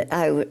 So that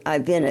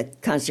I've been a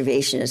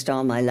conservationist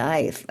all my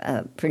life,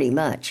 pretty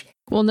much.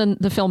 Well, and then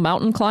the film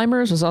Mountain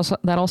Climbers, is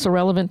that also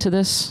relevant to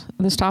this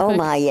topic? Oh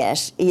my,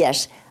 yes.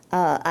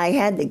 I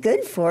had the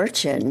good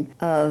fortune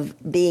of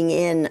being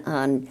in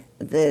on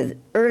the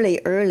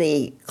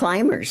early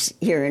climbers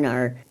here in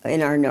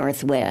our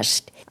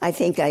Northwest. I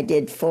think I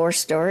did 4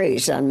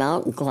 stories on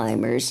mountain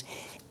climbers,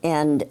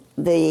 and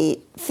the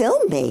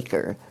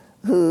filmmaker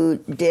who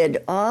did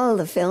all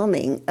the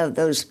filming of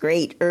those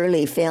great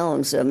early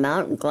films of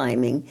mountain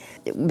climbing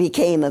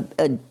became a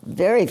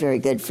very, very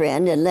good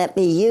friend and let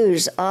me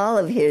use all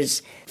of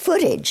his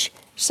footage.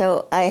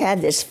 So I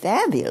had this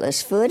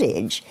fabulous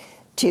footage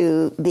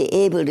to be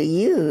able to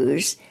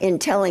use in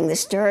telling the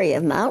story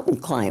of mountain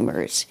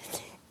climbers.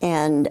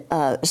 And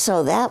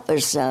so that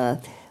was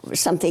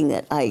something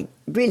that I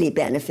really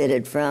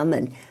benefited from.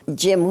 And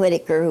Jim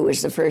Whittaker, who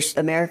was the first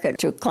American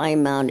to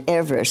climb Mount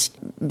Everest,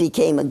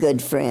 became a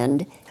good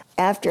friend.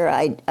 After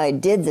I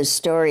did the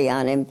story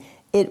on him,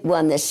 it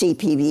won the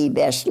CPB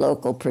Best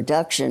Local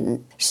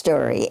Production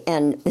Story.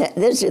 And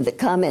these are the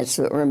comments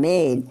that were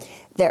made.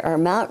 There are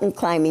mountain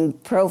climbing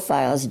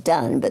profiles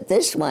done, but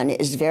this one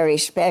is very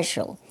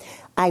special.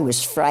 I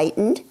was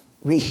frightened,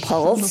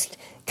 repulsed,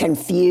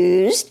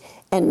 confused,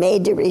 and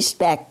made to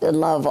respect and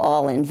love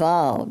all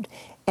involved.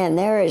 And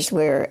there is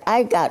where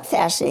I got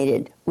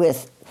fascinated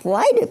with,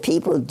 why do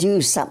people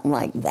do something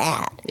like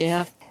that?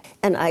 Yeah.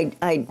 And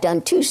I'd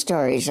done 2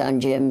 stories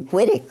on Jim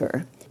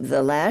Whittaker.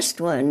 The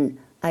last one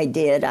I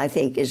did, I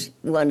think, is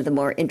one of the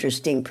more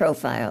interesting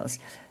profiles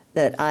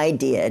that I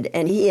did.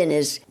 And he and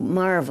his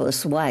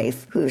marvelous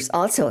wife, who's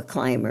also a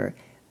climber,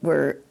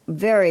 were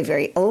very,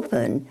 very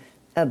open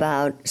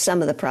about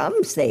some of the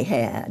problems they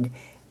had.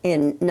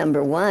 In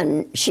number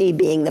 1, she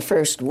being the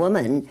first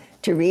woman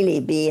to really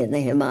be in the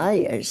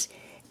Himalayas.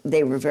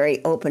 They were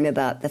very open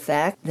about the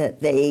fact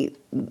that they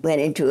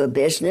went into a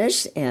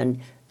business and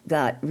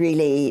got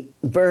really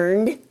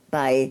burned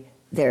by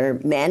their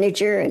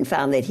manager and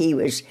found that he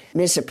was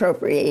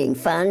misappropriating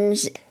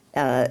funds.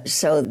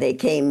 So they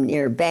came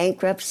near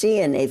bankruptcy,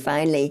 and they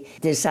finally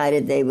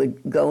decided they would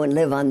go and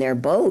live on their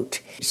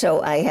boat.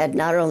 So I had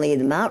not only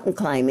the mountain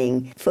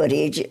climbing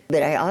footage,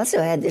 but I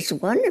also had this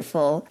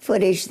wonderful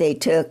footage they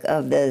took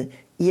of the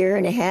year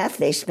and a half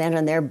they spent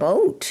on their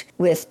boat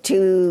with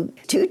two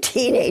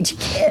teenage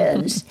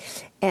kids.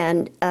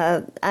 And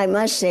I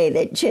must say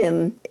that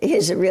Jim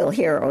is a real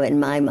hero in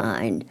my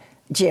mind,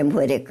 Jim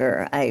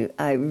Whittaker.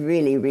 I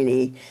really,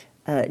 really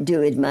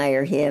do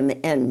admire him,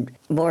 and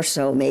more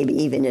so maybe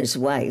even his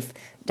wife,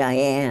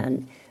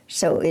 Diane.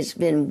 So it's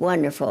been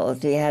wonderful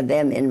to have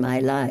them in my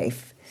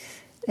life.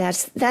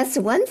 That's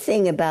one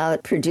thing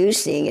about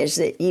producing, is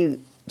that you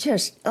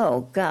just,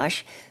 oh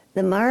gosh,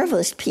 the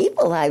marvelous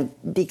people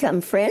I've become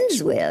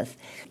friends with.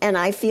 And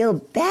I feel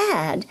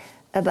bad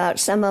about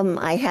some of them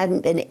I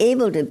hadn't been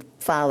able to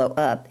follow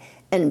up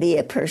and be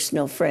a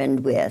personal friend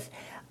with,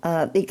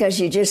 because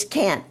you just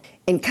can't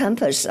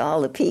encompass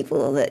all the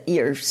people that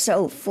you're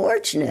so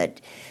fortunate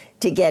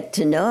to get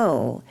to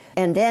know.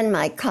 And then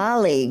my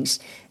colleagues,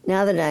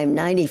 now that I'm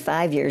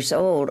 95 years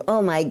old,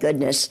 oh my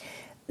goodness,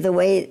 the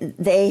way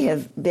they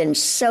have been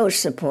so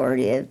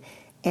supportive.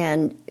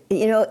 And,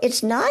 you know,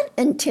 it's not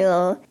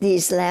until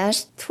these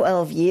last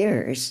 12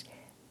 years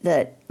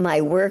that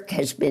my work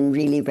has been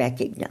really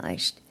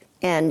recognized.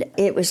 And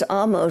it was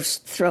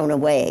almost thrown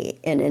away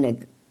and in a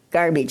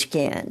garbage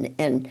can.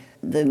 And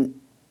the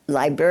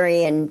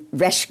librarian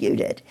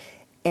rescued it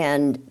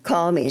and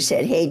called me and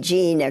said, "Hey,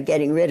 Jean, they're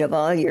getting rid of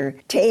all your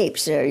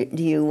tapes. Or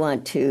do you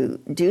want to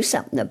do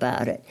something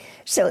about it?"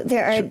 So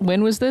there are...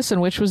 When was this, and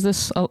which was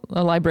this? A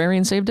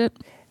librarian saved it?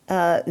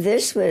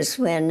 This was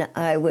when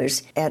I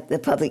was at the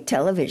public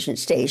television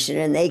station,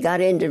 and they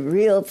got into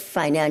real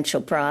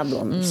financial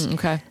problems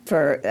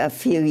for a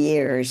few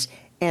years.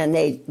 And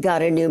they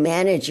got a new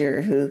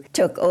manager who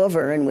took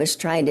over and was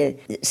trying to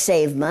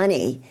save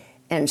money.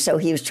 And so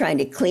he was trying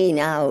to clean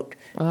out.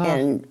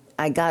 And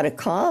I got a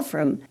call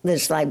from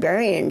this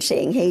librarian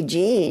saying, "Hey,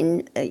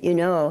 Jean, you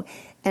know."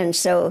 And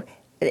so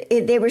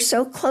they were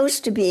so close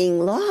to being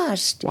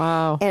lost.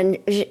 Wow. And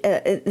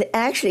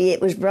actually,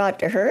 it was brought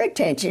to her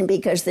attention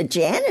because the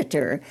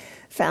janitor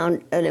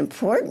found an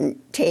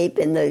important tape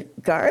in the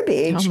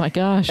garbage. Oh, my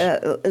gosh.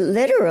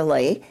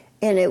 Literally.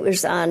 And it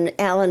was on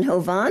Alan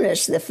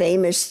Hovhaness, the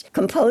famous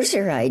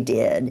composer I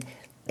did.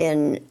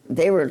 And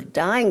they were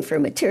dying for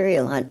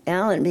material on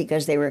Alan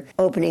because they were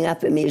opening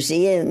up a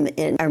museum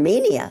in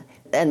Armenia.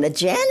 And the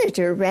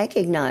janitor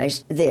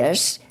recognized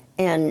this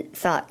and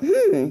thought,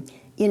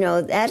 you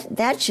know,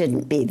 that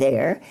shouldn't be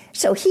there.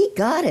 So he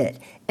got it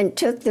and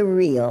took the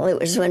reel. It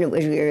was when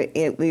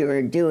we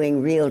were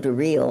doing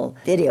reel-to-reel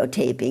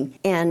videotaping.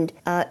 And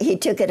he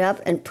took it up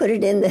and put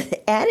it in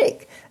the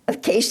attic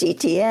of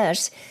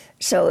KCTS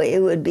so it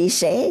would be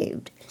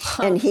saved.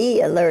 And he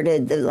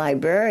alerted the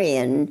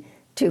librarian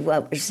to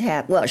what was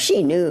happening. Well,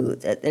 she knew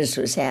that this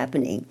was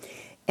happening.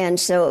 And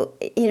so,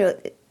 you know,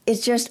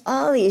 it's just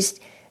all these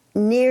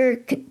near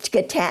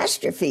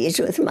catastrophes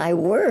with my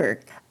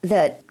work,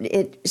 that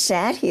it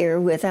sat here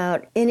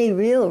without any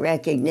real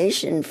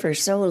recognition for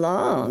so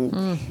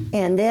long.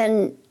 And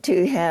then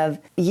to have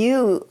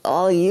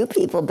all you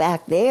people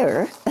back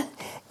there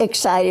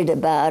excited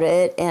about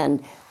it,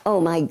 and oh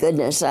my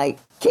goodness,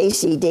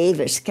 Casey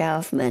Davis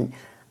Kaufman,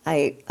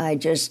 I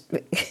just,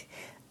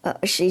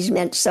 she's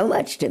meant so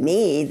much to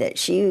me that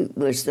she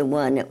was the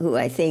one who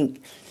I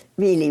think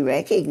really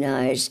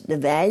recognized the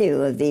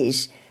value of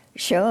these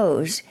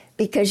shows.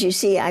 Because you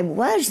see, I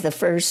was the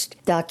first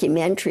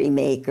documentary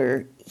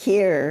maker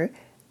here,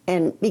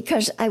 and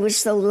because I was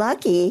so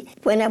lucky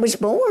when I was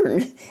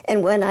born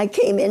and when I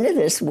came into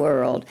this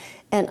world.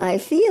 And I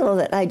feel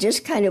that I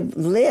just kind of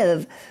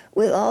live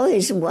with all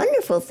these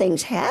wonderful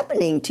things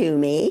happening to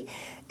me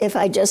if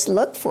I just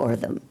look for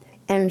them.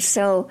 And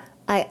so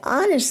I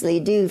honestly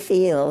do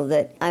feel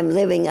that I'm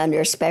living under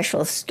a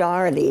special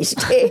star these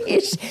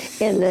days,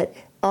 in that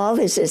all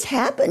this has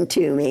happened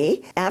to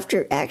me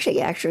after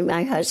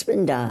my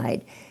husband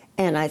died.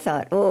 And I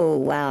thought, oh,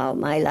 wow,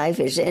 my life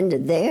has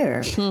ended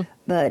there.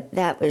 But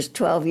that was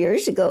 12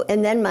 years ago.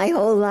 And then my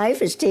whole life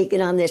has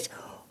taken on this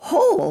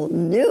whole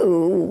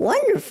new,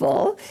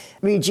 wonderful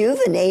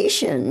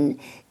rejuvenation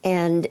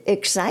and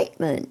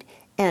excitement.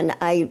 And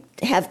I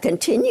have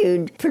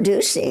continued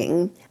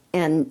producing,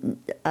 and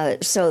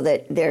so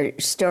that they're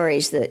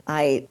stories that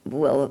I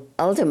will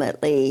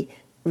ultimately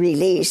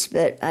release.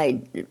 But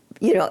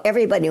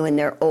everybody when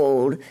they're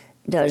old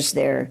does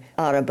their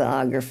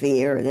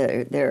autobiography or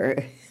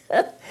their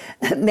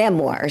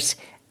memoirs,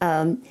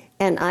 and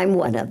I'm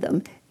one of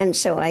them. And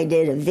so I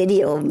did a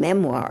video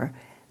memoir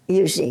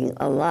using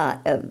a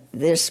lot of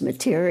this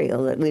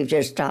material that we've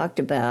just talked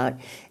about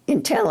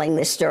in telling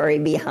the story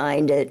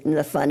behind it and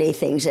the funny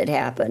things that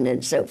happened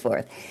and so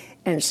forth.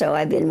 And so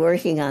I've been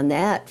working on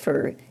that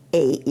for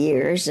 8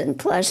 years, and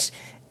plus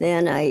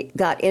then I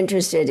got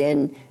interested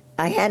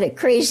I had a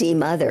crazy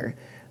mother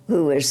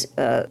who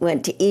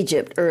went to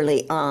Egypt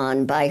early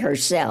on by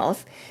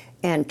herself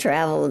and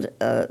traveled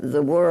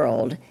the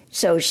world.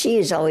 So she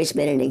has always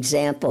been an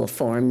example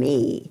for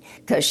me,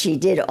 because she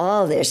did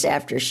all this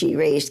after she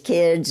raised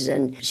kids,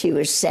 and she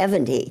was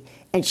 70,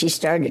 and she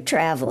started to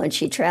travel, and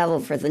she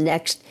traveled for the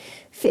next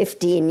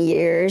 15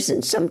 years,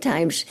 and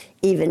sometimes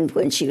even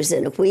when she was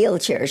in a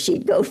wheelchair,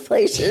 she'd go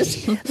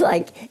places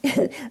like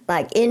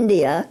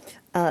India,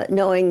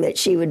 knowing that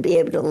she would be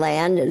able to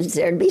land and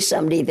there'd be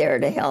somebody there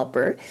to help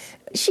her.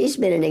 She's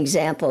been an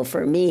example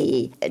for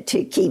me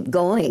to keep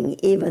going,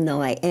 even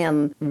though I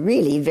am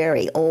really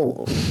very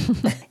old.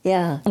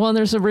 Yeah. Well, and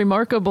there's a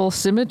remarkable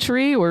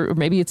symmetry, or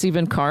maybe it's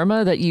even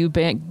karma, that you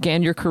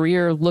began your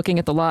career looking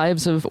at the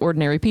lives of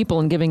ordinary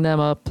people and giving them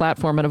a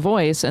platform and a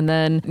voice. And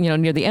then,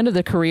 near the end of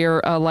the career,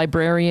 a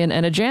librarian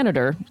and a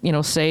janitor,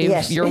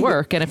 saved your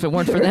work. And if it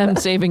weren't for them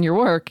saving your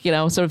work,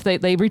 so if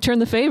they return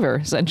the favor,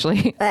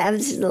 essentially.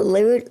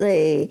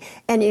 Absolutely.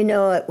 And,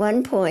 at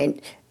one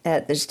point,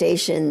 at the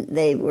station,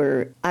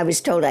 I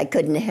was told I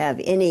couldn't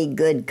have any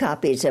good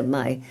copies of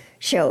my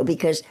show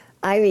because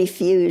I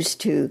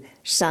refused to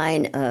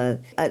sign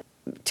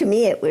to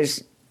me it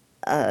was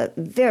a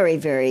very,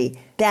 very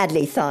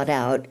badly thought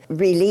out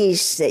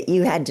release that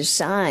you had to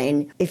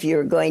sign if you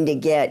were going to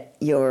get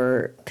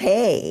your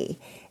pay.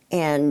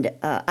 And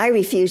I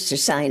refused to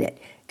sign it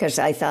because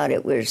I thought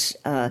it was,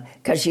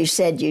 because you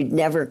said you'd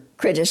never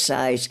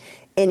criticize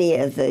any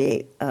of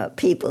the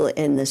people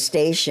in the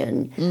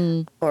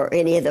station or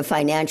any of the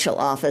financial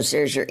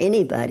officers or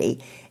anybody.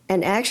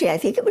 And actually, I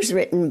think it was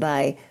written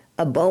by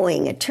a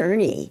Boeing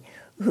attorney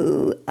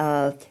who,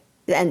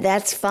 and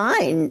that's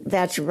fine,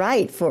 that's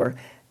right for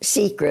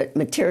secret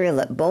material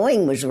that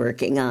Boeing was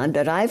working on,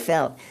 but I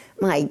felt,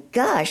 my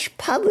gosh,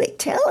 public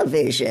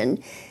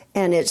television.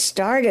 And it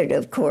started,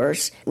 of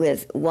course,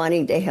 with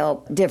wanting to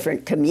help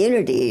different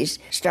communities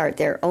start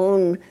their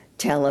own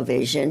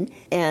television,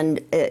 and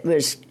it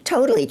was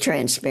totally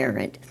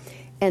transparent.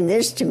 And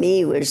this, to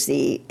me, was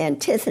the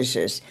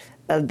antithesis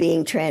of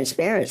being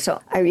transparent.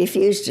 So I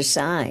refused to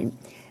sign.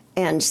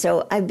 And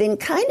so I've been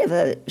kind of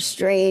a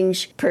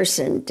strange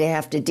person to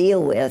have to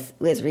deal with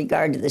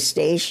regard to the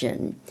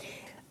station.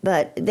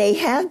 But they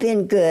have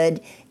been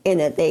good in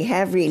that they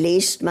have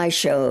released my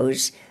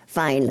shows,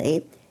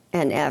 finally,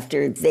 and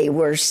after they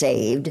were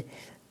saved.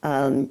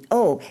 And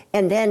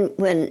then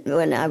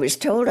when I was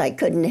told I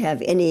couldn't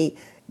have any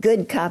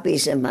good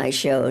copies of my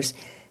shows,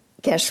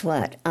 guess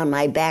what? On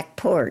my back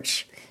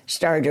porch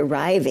started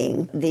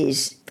arriving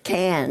these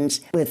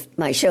cans with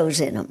my shows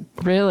in them.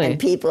 Really? And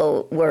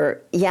people were,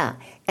 yeah.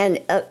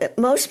 And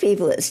most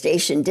people at the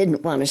station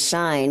didn't want to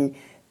sign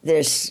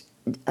this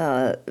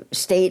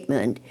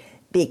statement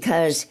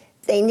because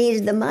they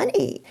needed the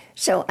money.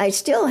 So I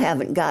still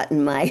haven't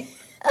gotten my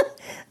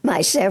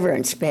my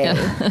severance pay,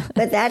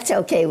 but that's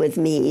okay with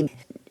me.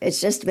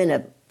 It's just been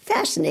a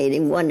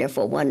fascinating,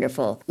 wonderful,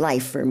 wonderful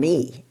life for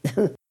me.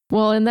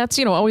 Well, and that's,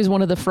 always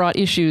one of the fraught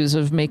issues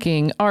of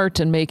making art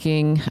and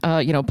making,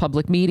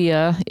 public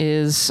media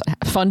is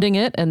funding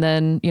it and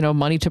then,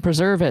 money to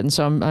preserve it. And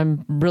so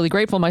I'm really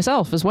grateful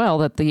myself as well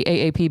that the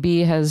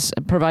AAPB has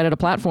provided a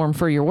platform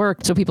for your work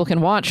so people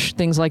can watch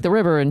things like The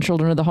River and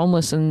Children of the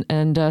Homeless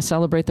and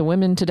celebrate the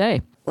women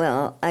today.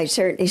 Well, I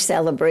certainly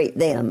celebrate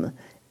them.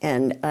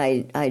 And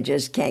I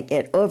just can't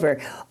get over.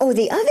 Oh,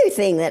 the other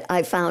thing that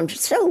I found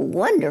so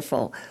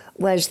wonderful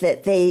was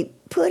that they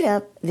put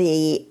up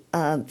the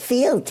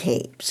field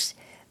tapes,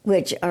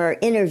 which are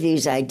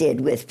interviews I did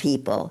with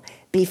people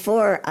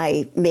before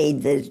I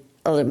made the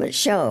ultimate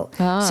show.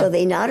 So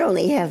they not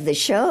only have the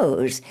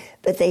shows,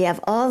 but they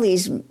have all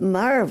these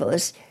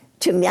marvelous,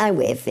 to my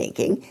way of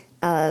thinking,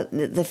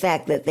 the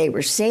fact that they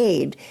were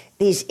saved,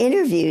 these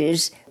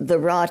interviews, the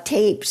raw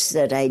tapes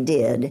that I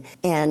did,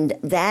 and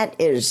that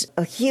is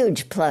a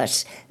huge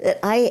plus that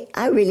I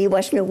really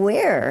wasn't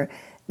aware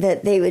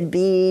that they would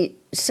be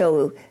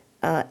so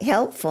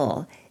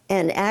helpful.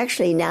 And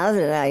actually, now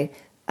that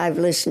I've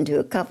listened to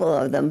a couple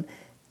of them,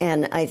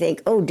 and I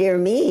think, oh, dear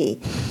me,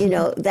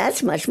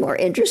 that's much more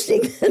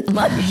interesting than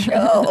my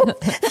show.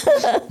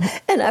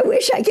 And I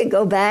wish I could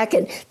go back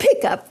and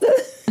pick up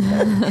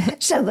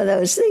some of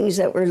those things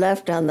that were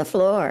left on the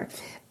floor.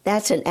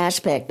 That's an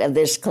aspect of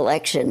this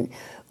collection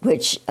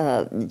which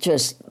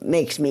just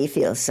makes me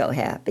feel so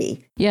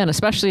happy. Yeah, and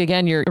especially,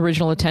 again, your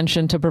original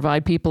intention to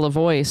provide people a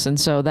voice. And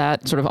so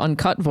that sort of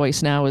uncut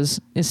voice now is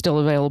still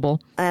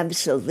available.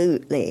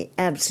 Absolutely,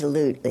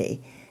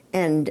 absolutely.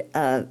 And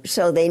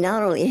so they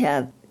not only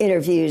have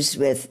interviews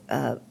with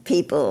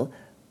people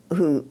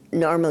who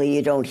normally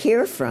you don't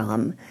hear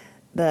from,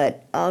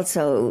 but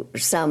also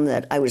some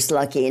that I was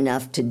lucky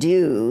enough to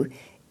do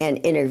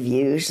and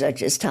interview,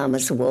 such as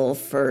Thomas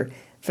Wolfe for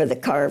the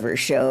Carver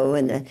Show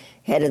and the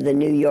head of the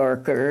New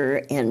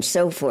Yorker and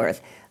so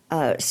forth.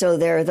 So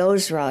there are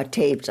those raw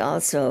tapes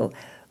also,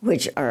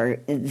 which are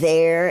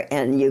there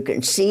and you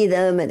can see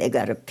them and they've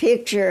got a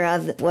picture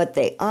of what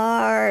they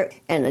are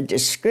and a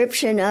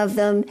description of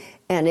them,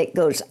 and it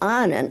goes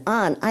on and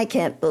on. I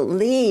can't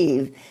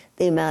believe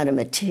the amount of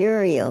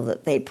material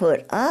that they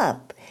put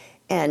up,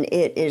 and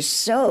it is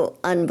so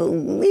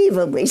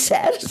unbelievably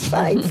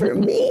satisfying for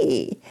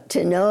me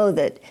to know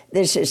that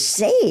this is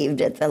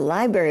saved at the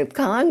Library of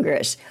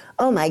Congress.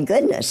 Oh my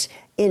goodness,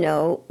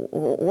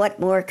 what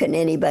more can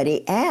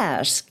anybody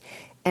ask?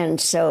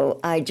 And so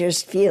I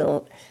just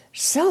feel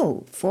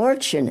so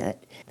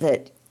fortunate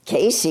that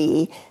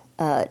Casey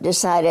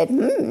decided,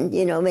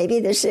 maybe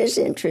this is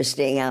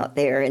interesting out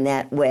there in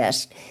that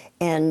West,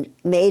 and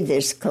made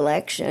this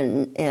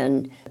collection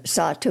and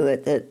saw to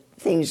it that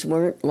things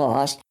weren't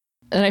lost.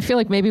 And I feel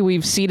like maybe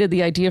we've seeded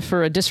the idea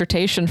for a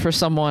dissertation for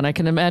someone. I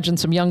can imagine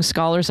some young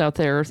scholars out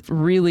there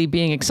really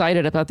being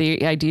excited about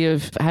the idea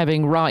of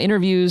having raw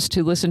interviews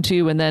to listen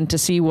to and then to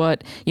see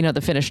what, the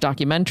finished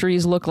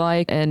documentaries look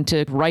like and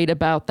to write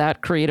about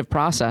that creative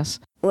process.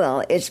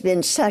 Well, it's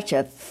been such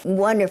a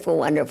wonderful,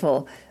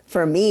 wonderful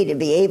for me to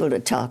be able to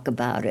talk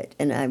about it.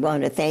 And I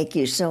want to thank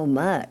you so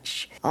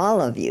much, all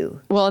of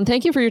you. Well, and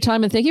thank you for your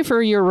time and thank you for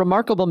your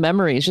remarkable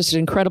memories. Just an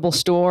incredible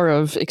store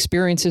of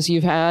experiences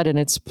you've had. And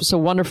it's so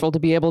wonderful to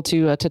be able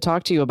to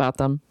talk to you about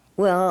them.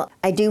 Well,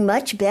 I do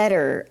much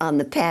better on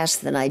the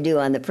past than I do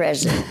on the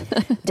present.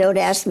 Don't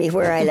ask me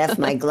where I left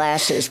my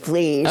glasses,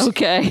 please.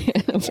 Okay.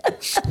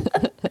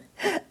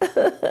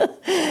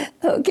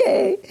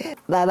 Okay.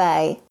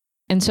 Bye-bye.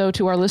 And so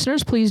to our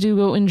listeners, please do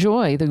go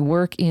enjoy the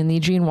work in the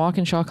Jean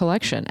Walkinshaw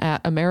collection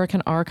at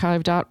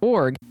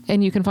americanarchive.org.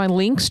 And you can find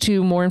links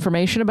to more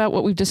information about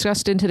what we've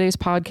discussed in today's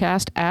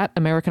podcast at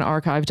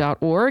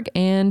americanarchive.org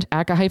and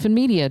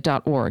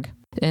aca-media.org.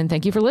 And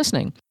thank you for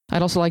listening.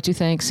 I'd also like to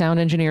thank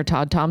sound engineer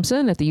Todd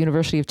Thompson at the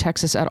University of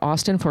Texas at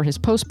Austin for his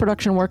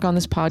post-production work on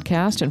this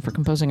podcast and for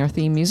composing our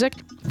theme music.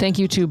 Thank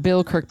you to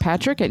Bill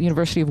Kirkpatrick at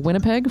University of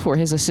Winnipeg for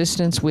his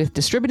assistance with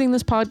distributing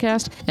this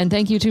podcast. And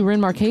thank you to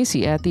Ryn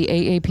Marchese at the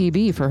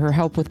AAPB for her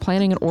help with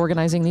planning and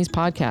organizing these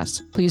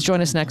podcasts. Please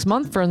join us next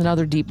month for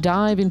another deep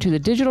dive into the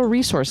digital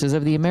resources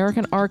of the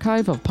American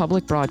Archive of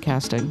Public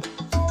Broadcasting.